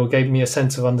resonated to me, or gave me a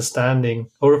sense of understanding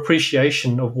or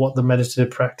appreciation of what the meditative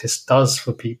practice does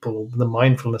for people, or the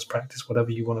mindfulness practice,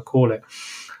 whatever you want to call it,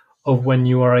 of when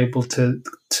you are able to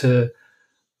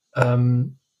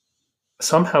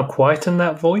somehow quieten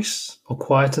that voice or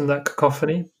quieten that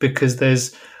cacophony, because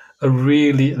there's a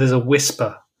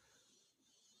whisper.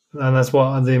 And that's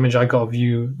what the image I got of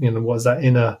you, was that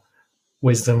inner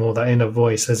wisdom or that inner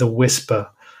voice. There's a whisper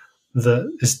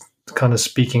that is kind of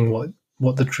speaking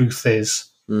what the truth is.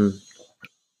 And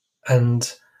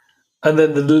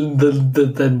then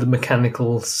the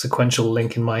mechanical sequential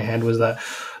link in my head was that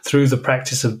through the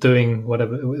practice of doing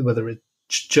whether it's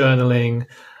journaling,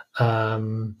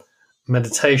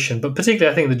 meditation, but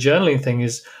particularly I think the journaling thing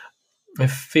is, it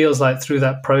feels like through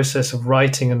that process of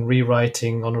writing and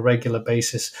rewriting on a regular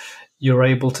basis, you're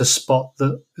able to spot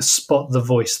the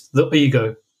voice, the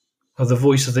ego, or the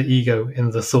voice of the ego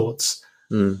in the thoughts,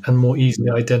 and more easily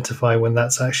identify when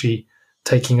that's actually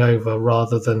taking over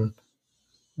rather than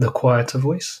the quieter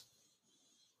voice.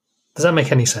 Does that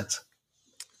make any sense?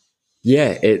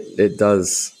 Yeah, it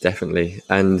does, definitely.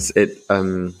 And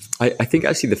I think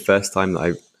actually the first time that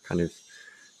I kind of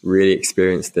really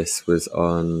experienced this was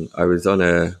I was on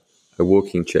a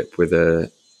walking trip with a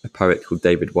poet called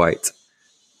David White,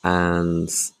 and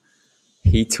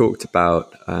he talked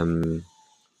about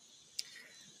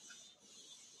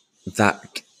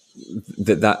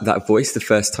that voice the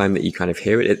first time that you kind of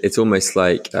hear it. It's almost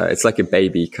like it's like a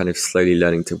baby kind of slowly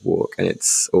learning to walk, and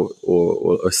it's or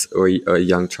a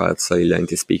young child slowly learning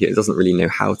to speak. It doesn't really know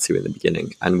how to in the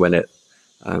beginning, and when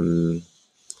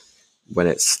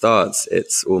it starts,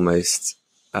 it's almost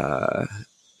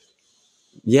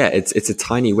it's a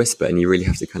tiny whisper, and you really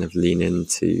have to kind of lean in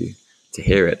to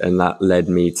hear it. And that led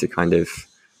me to kind of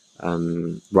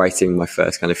writing my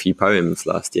first kind of few poems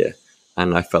last year,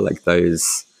 and I felt like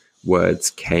those words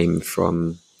came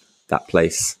from that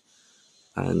place.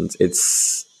 And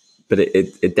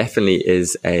it definitely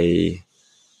is a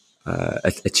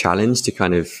challenge to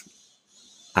kind of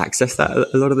access that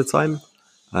a lot of the time.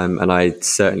 And I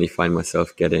certainly find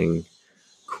myself getting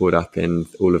caught up in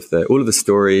all of the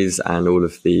stories and all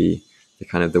of the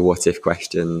kind of the what if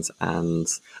questions, and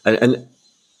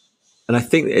I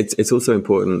think it's also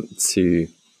important to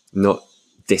not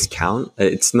discount.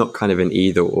 It's not kind of an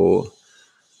either or.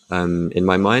 in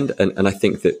my mind. And I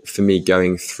think that for me,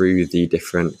 going through the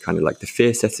different kind of like the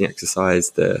fear setting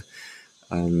exercise,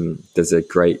 there's a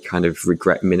great kind of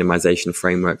regret minimization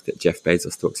framework that Jeff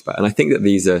Bezos talks about. And I think that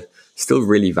these are still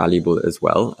really valuable as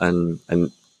well. And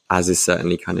as is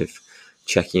certainly kind of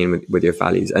checking in with your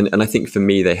values. And I think for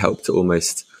me, they help to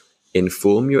almost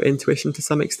inform your intuition to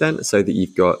some extent, so that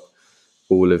you've got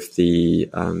all of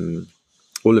kind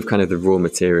of the raw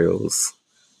materials,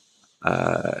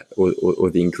 or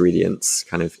the ingredients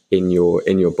kind of in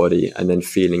your body, and then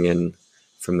feeling in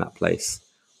from that place.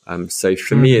 So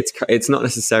for me, it's not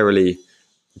necessarily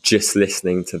just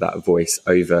listening to that voice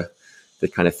over the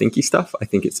kind of thinky stuff. I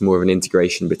think it's more of an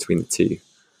integration between the two,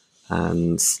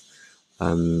 and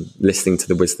listening to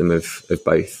the wisdom of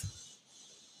both.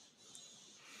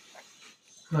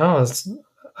 Oh,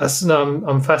 no,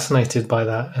 I'm fascinated by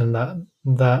that, and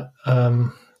that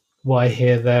what I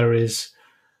hear there is,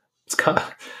 it's kind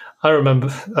of, I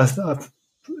remember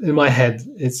in my head,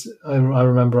 I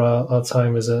remember our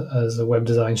time as a web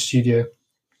design studio,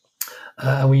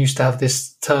 and we used to have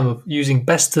this term of using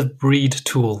best of breed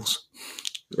tools.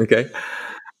 Okay.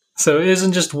 So it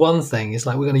isn't just one thing. It's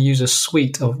like we're going to use a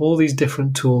suite of all these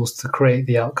different tools to create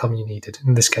the outcome you needed.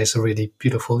 In this case, a really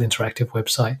beautiful interactive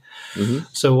website. Mm-hmm.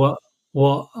 So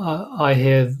what I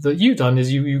hear that you've done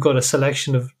is you've got a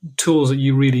selection of tools that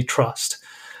you really trust,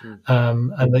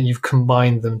 and that you've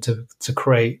combined them to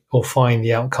create or find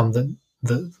the outcome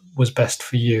that was best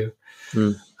for you.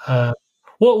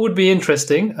 What would be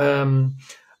interesting to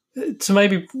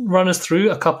maybe run us through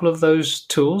a couple of those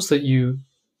tools that you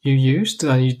used.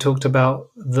 You talked about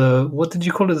what did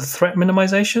you call it? The threat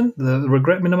minimization, the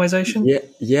regret minimization?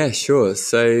 Yeah, sure.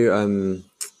 So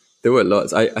there were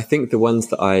lots. I think the ones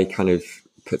that I kind of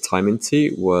put time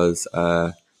into was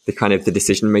the kind of the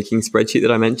decision-making spreadsheet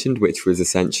that I mentioned, which was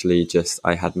essentially just,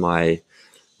 I had my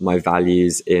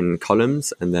values in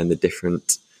columns, and then the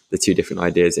two different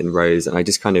ideas in rows. And I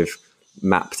just kind of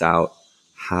mapped out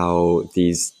how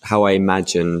I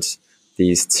imagined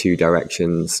these two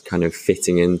directions kind of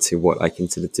fitting into what I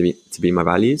consider to be my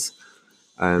values.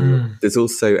 There's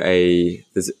also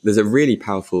there's a really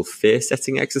powerful fear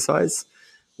setting exercise,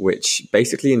 which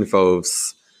basically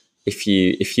involves, if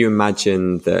you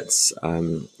imagine that,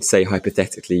 say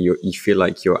hypothetically, you feel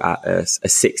like you're at a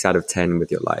 6 out of 10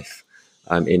 with your life,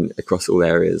 across all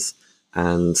areas,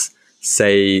 and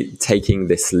say taking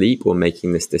this leap or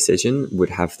making this decision would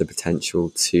have the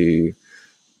potential to,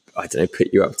 I don't know,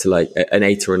 put you up to like an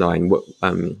 8 or a 9,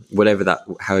 whatever that,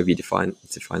 however you define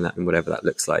that, and whatever that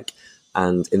looks like.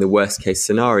 And in the worst case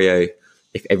scenario,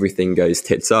 if everything goes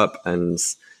tits up and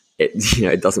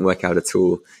it doesn't work out at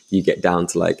all, you get down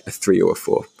to like a 3 or a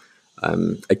 4.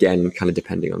 Again, kind of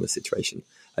depending on the situation.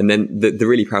 And then the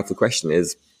really powerful question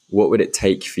is, what would it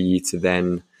take for you to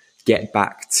then get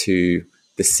back to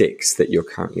the 6 that you're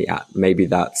currently at? Maybe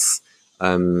that's,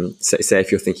 say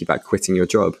if you're thinking about quitting your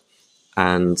job,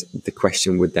 and the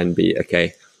question would then be,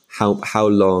 okay, how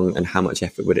long and how much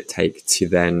effort would it take to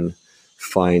then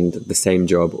find the same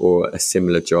job or a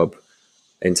similar job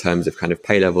in terms of kind of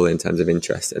pay level, in terms of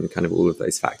interest, and kind of all of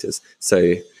those factors.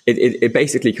 So it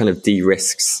basically kind of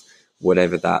de-risks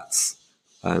whatever that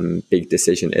big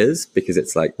decision is, because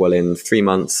it's like, well, in 3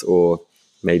 months or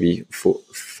maybe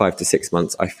 5 to 6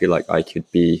 months, I feel like I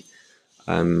could be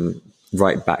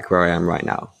right back where I am right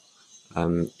now,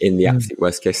 in the absolute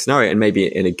worst case scenario. And maybe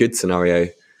in a good scenario,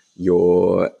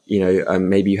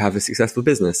 maybe you have a successful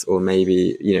business, or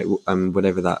maybe,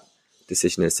 whatever that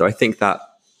decision is. So I think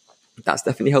that's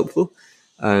definitely helpful.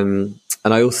 And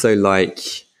I also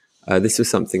like, this was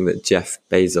something that Jeff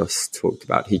Bezos talked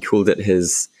about. He called it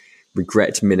his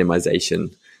regret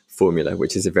minimization formula,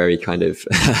 which is a very kind of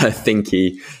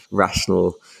thinky,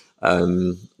 rational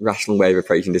way of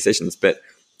approaching decisions. But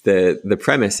the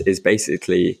premise is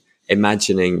basically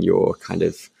imagining you're kind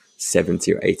of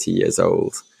 70 or 80 years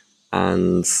old,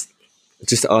 and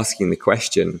just asking the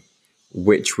question,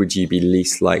 which would you be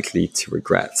least likely to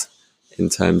regret in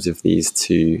terms of these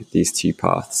two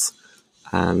paths?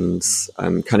 And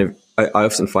I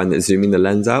often find that zooming the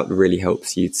lens out really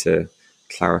helps you to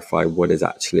clarify what is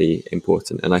actually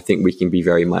important. And I think we can be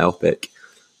very myopic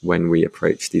when we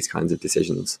approach these kinds of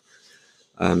decisions.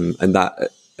 And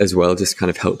that as well just kind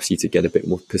of helps you to get a bit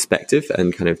more perspective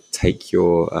and kind of take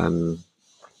your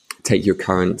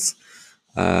current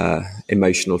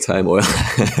emotional turmoil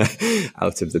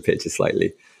out of the picture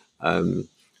slightly. And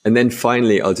then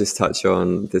finally, I'll just touch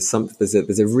on,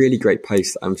 there's a really great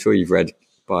post I'm sure you've read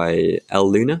by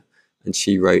Elle Luna, and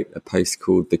she wrote a post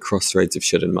called "The Crossroads of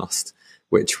Should and Must,"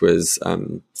 which was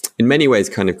in many ways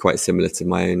kind of quite similar to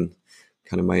my own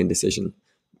decision.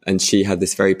 and she had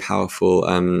this very powerful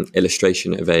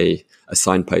illustration of a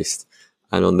signpost.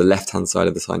 And on the left-hand side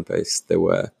of the signpost, there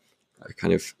were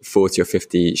kind of 40 or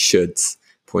 50 shoulds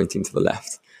pointing to the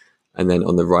left. And then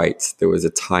on the right, there was a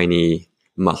tiny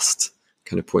must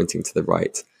kind of pointing to the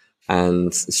right.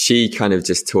 And she kind of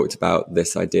just talked about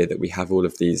this idea that we have all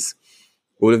of these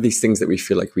things that we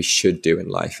feel like we should do in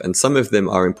life. And some of them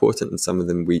are important and some of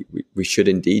them we should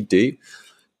indeed do.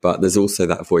 But there's also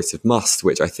that voice of must,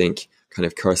 which I think kind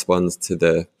of corresponds to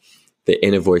the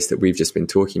inner voice that we've just been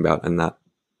talking about, and that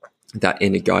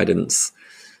inner guidance,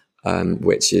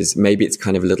 which is maybe it's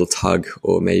kind of a little tug,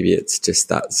 or maybe it's just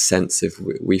that sense of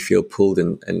we feel pulled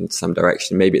in some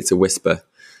direction. Maybe it's a whisper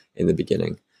in the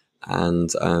beginning.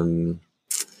 And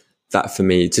that for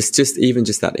me, just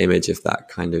that image of that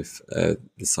kind of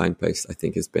the signpost, I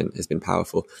think has been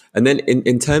powerful. And then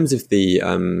in terms of the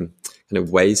kind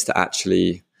of ways to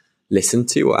actually listen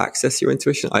to or access your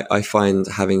intuition, I find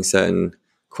having certain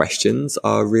questions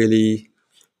are really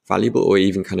valuable, or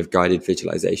even kind of guided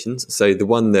visualizations. So the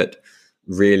one that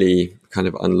really kind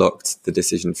of unlocked the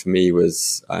decision for me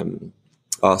was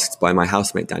asked by my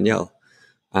housemate Danielle,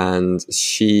 and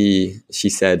she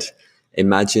said,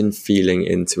 imagine feeling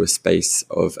into a space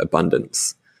of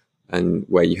abundance, and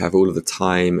where you have all of the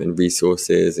time and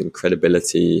resources and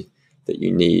credibility that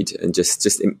you need, and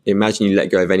just imagine you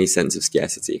let go of any sense of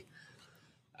scarcity.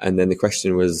 And then the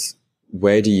question was,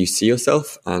 where do you see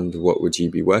yourself and what would you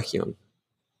be working on?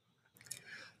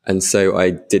 And so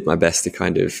I did my best to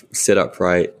kind of sit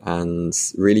upright and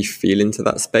really feel into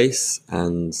that space,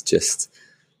 and just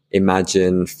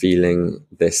imagine feeling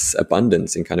this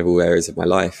abundance in kind of all areas of my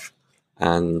life,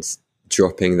 and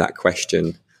dropping that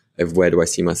question of where do I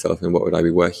see myself and what would I be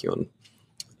working on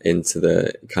into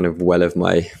the kind of well of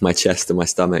my chest and my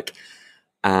stomach.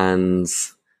 And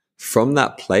from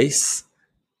that place,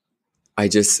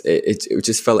 it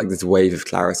just felt like this wave of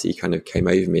clarity kind of came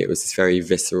over me. It was this very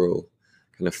visceral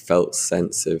kind of felt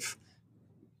sense of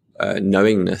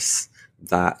knowingness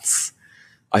that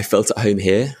I felt at home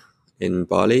here in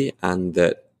Bali, and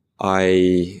that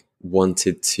I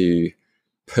wanted to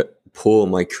pour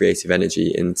my creative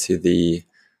energy into the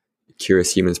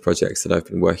Curious Humans projects that I've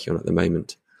been working on at the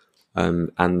moment.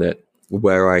 And that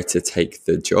were I to take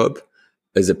the job,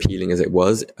 as appealing as it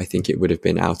was, I think it would have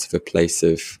been out of a place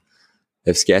of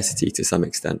scarcity to some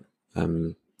extent.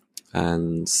 And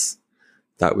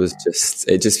that was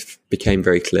it just became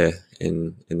very clear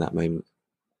in that moment.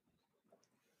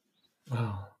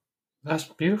 Wow, that's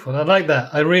beautiful. I like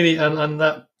that. I really, and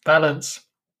that balance,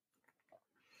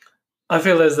 I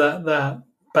feel there's that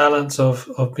balance of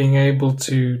being able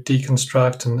to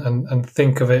deconstruct and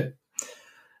think of it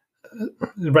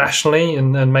rationally,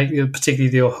 and make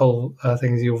particularly your whole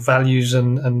things, your values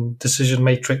and decision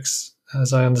matrix,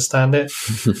 as I understand it,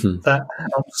 that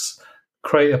helps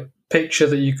create a picture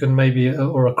that you can maybe,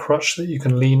 or a crutch that you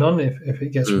can lean on if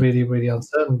it gets really, really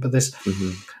uncertain. But this,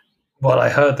 what I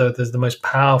heard though, the most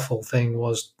powerful thing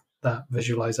was that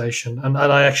visualization. And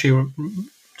I actually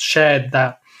shared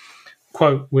that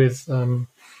quote with one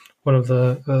of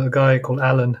a guy called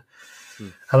Alan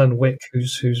Wick,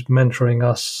 who's mentoring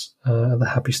us at the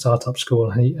Happy Startup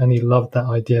School, and he loved that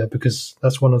idea, because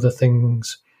that's one of the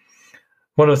things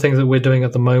that we're doing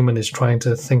at the moment is trying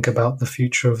to think about the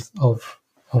future of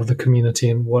the community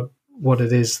and what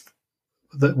it is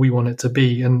that we want it to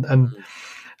be. And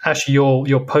actually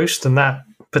your post and that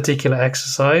particular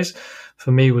exercise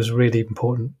for me was really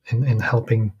important in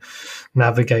helping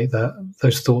navigate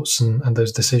those thoughts and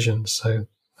those decisions. So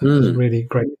I was really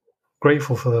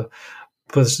grateful for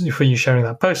you sharing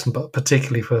that post, but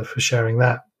particularly for sharing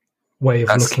that way of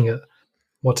looking at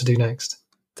what to do next.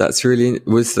 That's really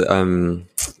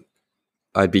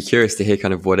I'd be curious to hear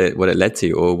kind of what it led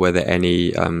to, or were there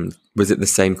any was it the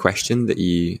same question that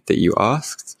you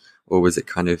asked, or was it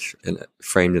kind of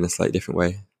framed in a slightly different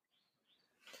way?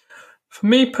 For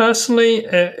me personally,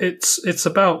 it's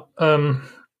about I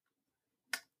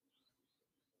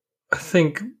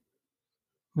think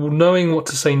knowing what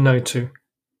to say no to.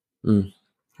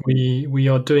 We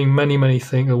are doing many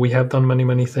things, or we have done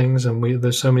many things, and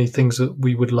there's so many things that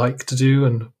we would like to do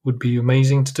and would be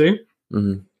amazing to do.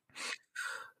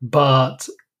 But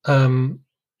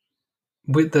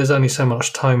there's only so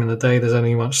much time in the day. There's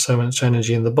only so much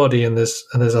energy in the body, and there's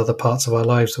other parts of our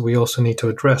lives that we also need to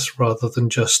address, rather than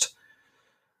just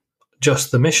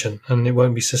the mission. And it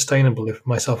won't be sustainable if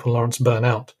myself and Lawrence burn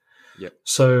out. Yep.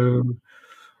 So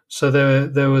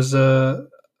there was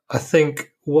I think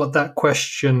what that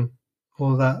question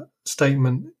or that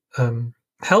statement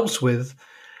helps with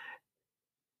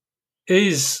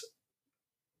is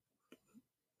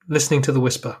listening to the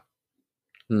whisper.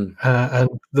 Mm. And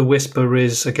the whisper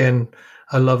is, again,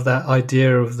 I love that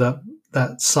idea of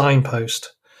that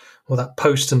signpost, or that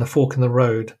post in the fork in the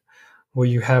road, where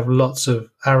you have lots of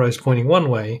arrows pointing one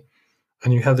way,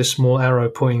 and you have this small arrow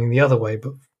pointing the other way,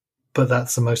 but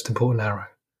that's the most important arrow.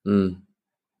 Mm.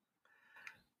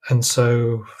 And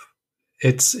so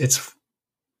it's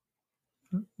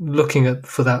looking at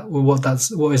for that, what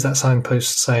is that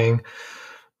signpost saying,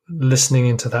 listening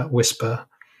into that whisper.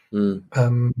 Mm.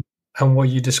 And what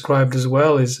you described as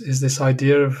well is this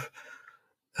idea of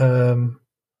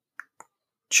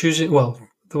choosing. Well,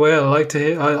 the way I like to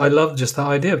hear, I love just that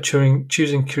idea of choosing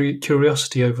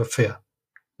curiosity over fear.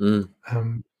 Mm.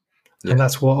 And Yeah.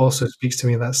 that's what also speaks to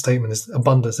me in that statement, is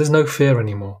abundance. There's no fear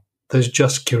anymore. There's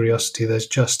just curiosity. There's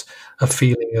just a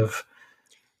feeling of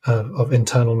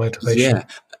internal motivation. Yeah.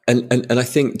 And I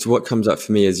think what comes up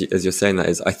for me as you're saying that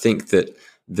is, I think that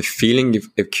the feeling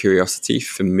of curiosity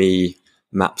for me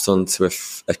maps onto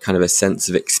a kind of a sense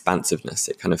of expansiveness.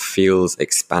 It kind of feels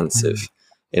expansive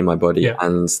in my body. Yeah.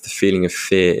 And the feeling of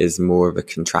fear is more of a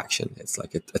contraction. It's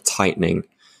like a tightening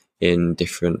in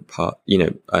different part,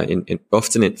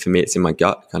 often for me, it's in my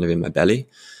gut, kind of in my belly,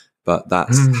 but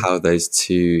that's how those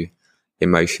two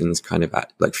emotions kind of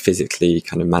like physically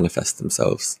kind of manifest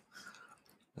themselves.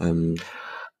 I'm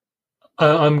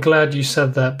glad you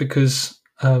said that, because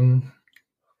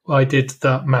I did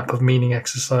that map of meaning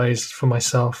exercise for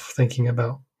myself, thinking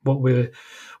about what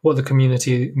the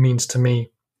community means to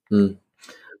me. Mm.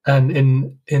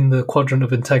 And in the quadrant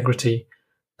of integrity,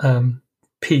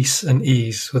 peace and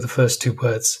ease were the first two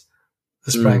words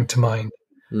that sprang to mind.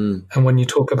 And when you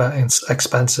talk about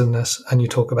expansiveness and you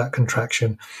talk about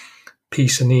contraction,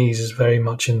 peace and ease is very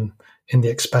much in the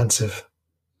expansive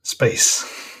space.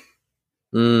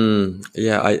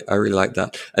 Yeah, I really like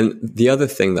that. And the other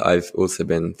thing that I've also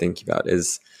been thinking about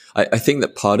is I think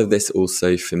that part of this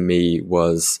also for me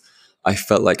was I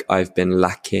felt like I've been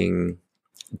lacking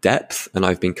depth, and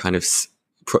I've been kind of,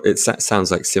 it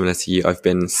sounds like similar to you, I've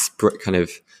been kind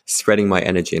of spreading my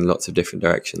energy in lots of different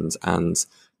directions and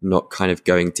not kind of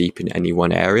going deep in any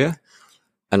one area.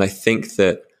 And I think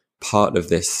that part of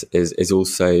this is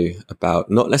also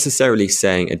about not necessarily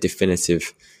saying a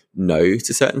definitive no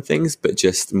to certain things, but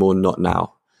just more not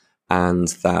now. And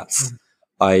that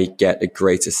I get a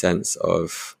greater sense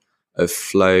of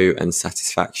flow and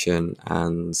satisfaction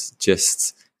and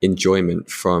just enjoyment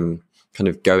from kind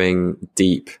of going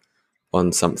deep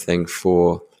on something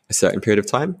for a certain period of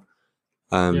time.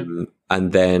 And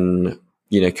then,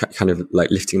 kind of like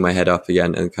lifting my head up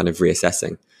again and kind of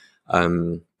reassessing.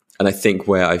 And I think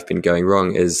where I've been going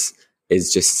wrong is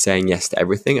just saying yes to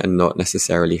everything and not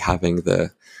necessarily having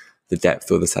the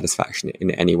depth or the satisfaction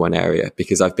in any one area,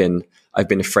 because I've been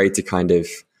afraid to kind of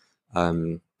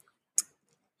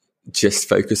just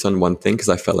focus on one thing, because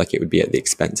I felt like it would be at the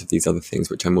expense of these other things,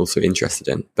 which I'm also interested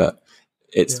in. But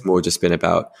it's more just been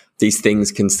about these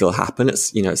things can still happen.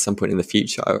 It's, at some point in the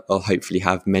future, I'll hopefully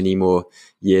have many more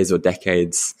years or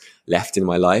decades left in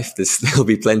my life. There'll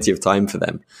be plenty of time for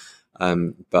them.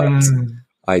 But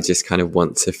I just kind of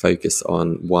want to focus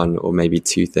on one or maybe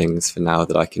two things for now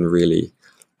that I can really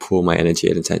pour my energy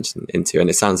and attention into. And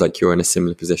it sounds like you're in a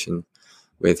similar position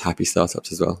with Happy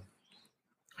Startups as well.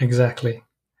 Exactly.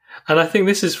 And I think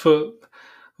this is for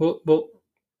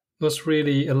what's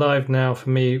really alive now for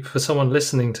me, for someone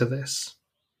listening to this,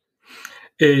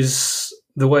 is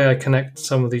the way I connect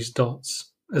some of these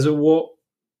dots. As what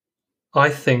I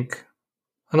think,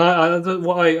 and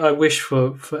what I wish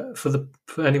for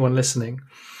anyone listening,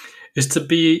 is to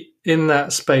be in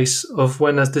that space of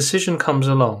when a decision comes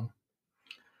along,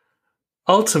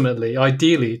 ultimately,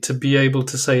 ideally, to be able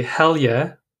to say hell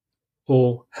yeah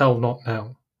or hell not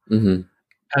now. Mm-hmm.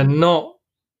 And not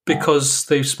because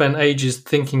they've spent ages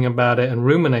thinking about it and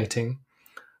ruminating,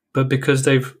 but because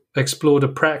they've explored a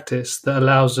practice that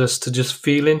allows us to just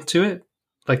feel into it,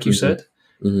 like you said,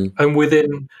 and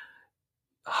within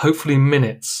hopefully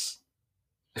minutes,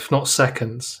 if not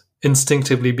seconds,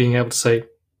 instinctively being able to say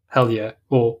hell yeah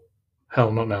or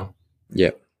hell not now.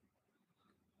 Yeah,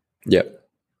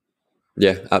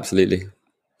 absolutely.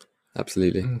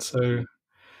 And so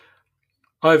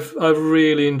I've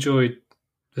really enjoyed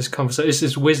this conversation. This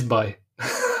is whizzed by.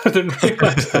 I didn't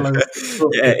realize how long.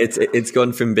 Yeah, it's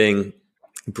gone from being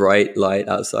bright light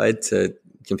outside to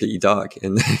completely dark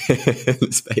in the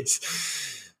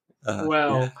space.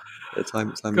 Wow. Yeah,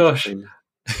 time. Gosh.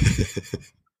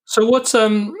 So what's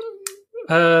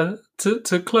to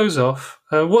close off?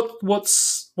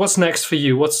 What's next for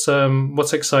you?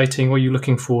 What's exciting? What are you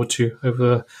looking forward to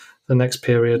over the next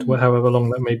period, however long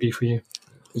that may be for you?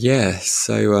 Yeah,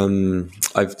 so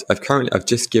I've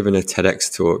just given a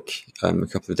TEDx talk a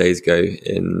couple of days ago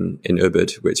in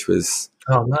Ubud, which was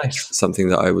Oh, nice. something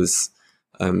that I was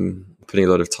putting a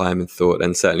lot of time and thought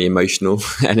and certainly emotional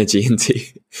energy into.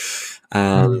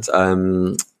 And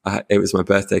it was my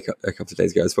birthday a couple of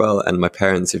days ago as well, and my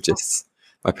parents have been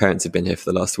here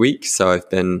for the last week, so I've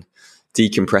been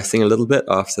decompressing a little bit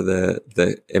after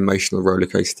the emotional roller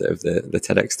coaster of the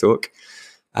TEDx talk.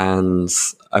 And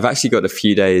I've actually got a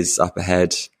few days up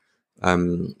ahead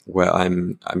where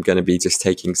I'm going to be just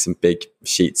taking some big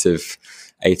sheets of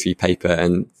A3 paper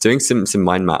and doing some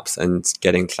mind maps and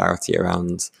getting clarity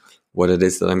around what it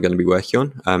is that I'm going to be working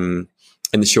on.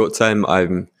 In the short term,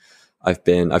 I've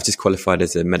just qualified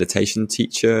as a meditation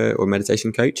teacher or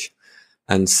meditation coach.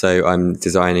 And so I'm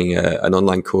designing an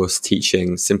online course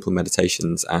teaching simple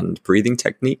meditations and breathing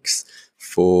techniques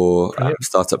for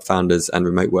startup founders and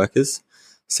remote workers.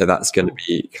 So that's going to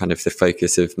be kind of the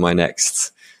focus of my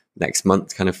next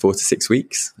month, kind of 4 to 6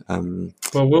 weeks. Well,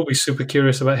 we'll be super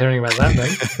curious about hearing about that then.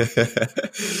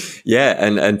 Yeah,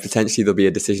 and potentially there'll be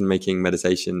a decision-making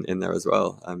meditation in there as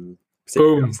well.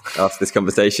 Boom! After this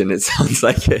conversation, it sounds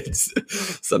like it's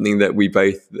something that we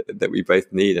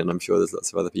both need, and I'm sure there's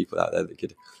lots of other people out there that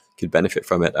could benefit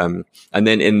from it. And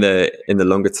then in the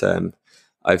longer term,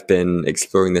 I've been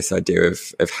exploring this idea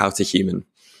of how to human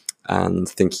and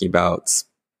thinking about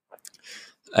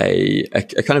a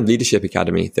kind of leadership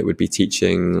academy that would be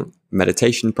teaching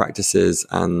meditation practices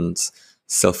and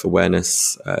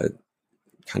self-awareness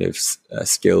kind of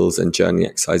skills and journaling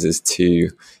exercises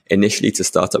initially to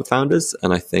startup founders,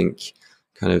 and I think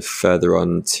kind of further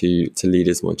on to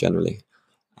leaders more generally.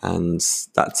 And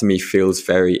that to me feels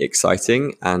very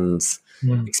exciting and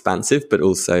expansive, but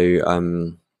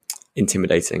also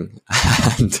intimidating,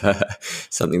 and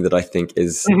something that I think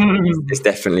is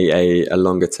definitely a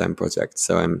longer term project.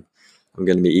 So I'm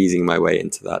going to be easing my way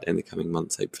into that in the coming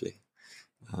months, hopefully.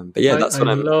 But yeah, that's what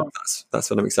I'm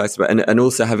excited about, and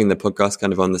also having the podcast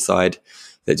kind of on the side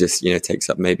that just takes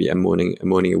up maybe a morning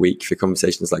a week for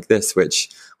conversations like this, which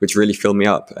really fill me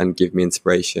up and give me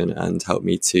inspiration and help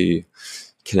me to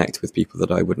connect with people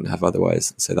that I wouldn't have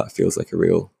otherwise. So that feels like a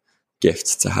real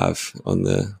gift to have on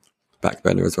the back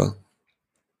burner as well.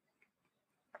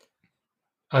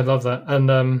 I love that.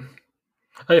 And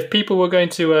if people were going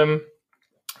to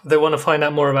they want to find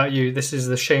out more about you, this is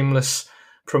the shameless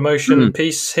promotion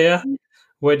piece here.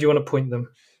 Where do you want to point them?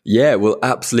 Yeah, well,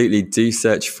 absolutely do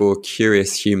search for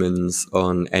Curious Humans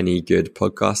on any good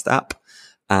podcast app.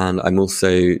 And I'm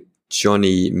also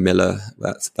Jonny Miller,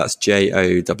 that's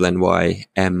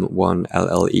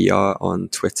JONNYM1LLER on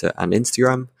Twitter and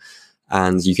Instagram.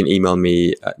 And you can email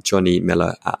me at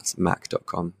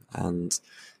johnnymiller@mac.com. And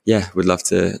yeah, would love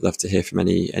to hear from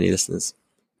any listeners.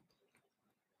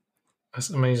 That's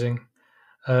amazing.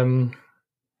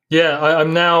 Yeah,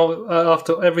 I'm now,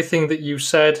 after everything that you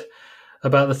said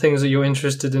about the things that you're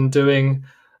interested in doing,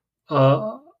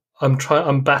 I'm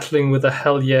battling with a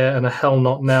hell yeah and a hell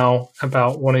not now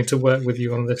about wanting to work with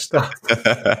you on this stuff.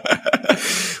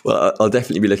 Well, I'll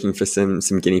definitely be looking for some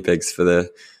guinea pigs for the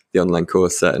online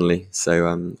course, certainly. So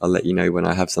I'll let you know when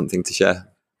I have something to share.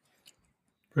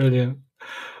 Brilliant.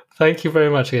 Thank you very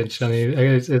much again, Jonny.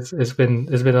 It's been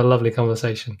a lovely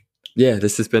conversation. Yeah,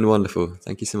 this has been wonderful.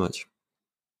 Thank you so much.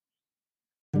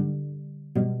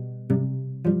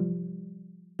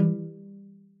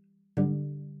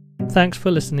 Thanks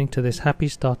for listening to this Happy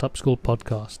Startup School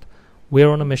podcast. We're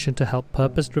on a mission to help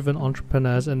purpose-driven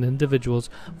entrepreneurs and individuals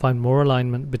find more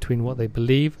alignment between what they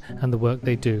believe and the work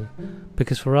they do.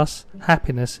 Because for us,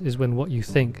 happiness is when what you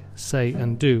think, say,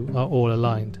 and do are all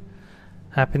aligned.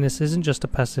 Happiness isn't just a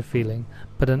passive feeling,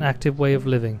 but an active way of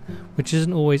living, which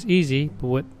isn't always easy,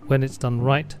 but when it's done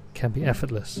right, can be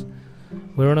effortless.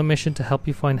 We're on a mission to help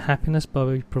you find happiness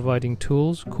by providing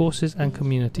tools, courses, and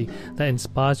community that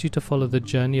inspires you to follow the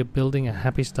journey of building a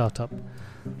happy startup.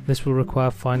 This will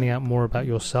require finding out more about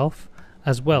yourself,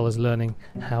 as well as learning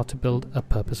how to build a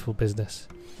purposeful business.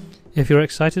 If you're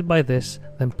excited by this,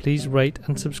 then please rate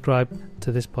and subscribe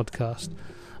to this podcast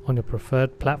on your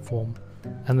preferred platform,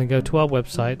 and then go to our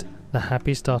website,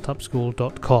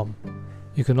 thehappystartupschool.com.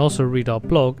 You can also read our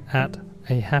blog at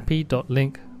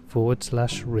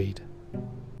ahappy.link/read.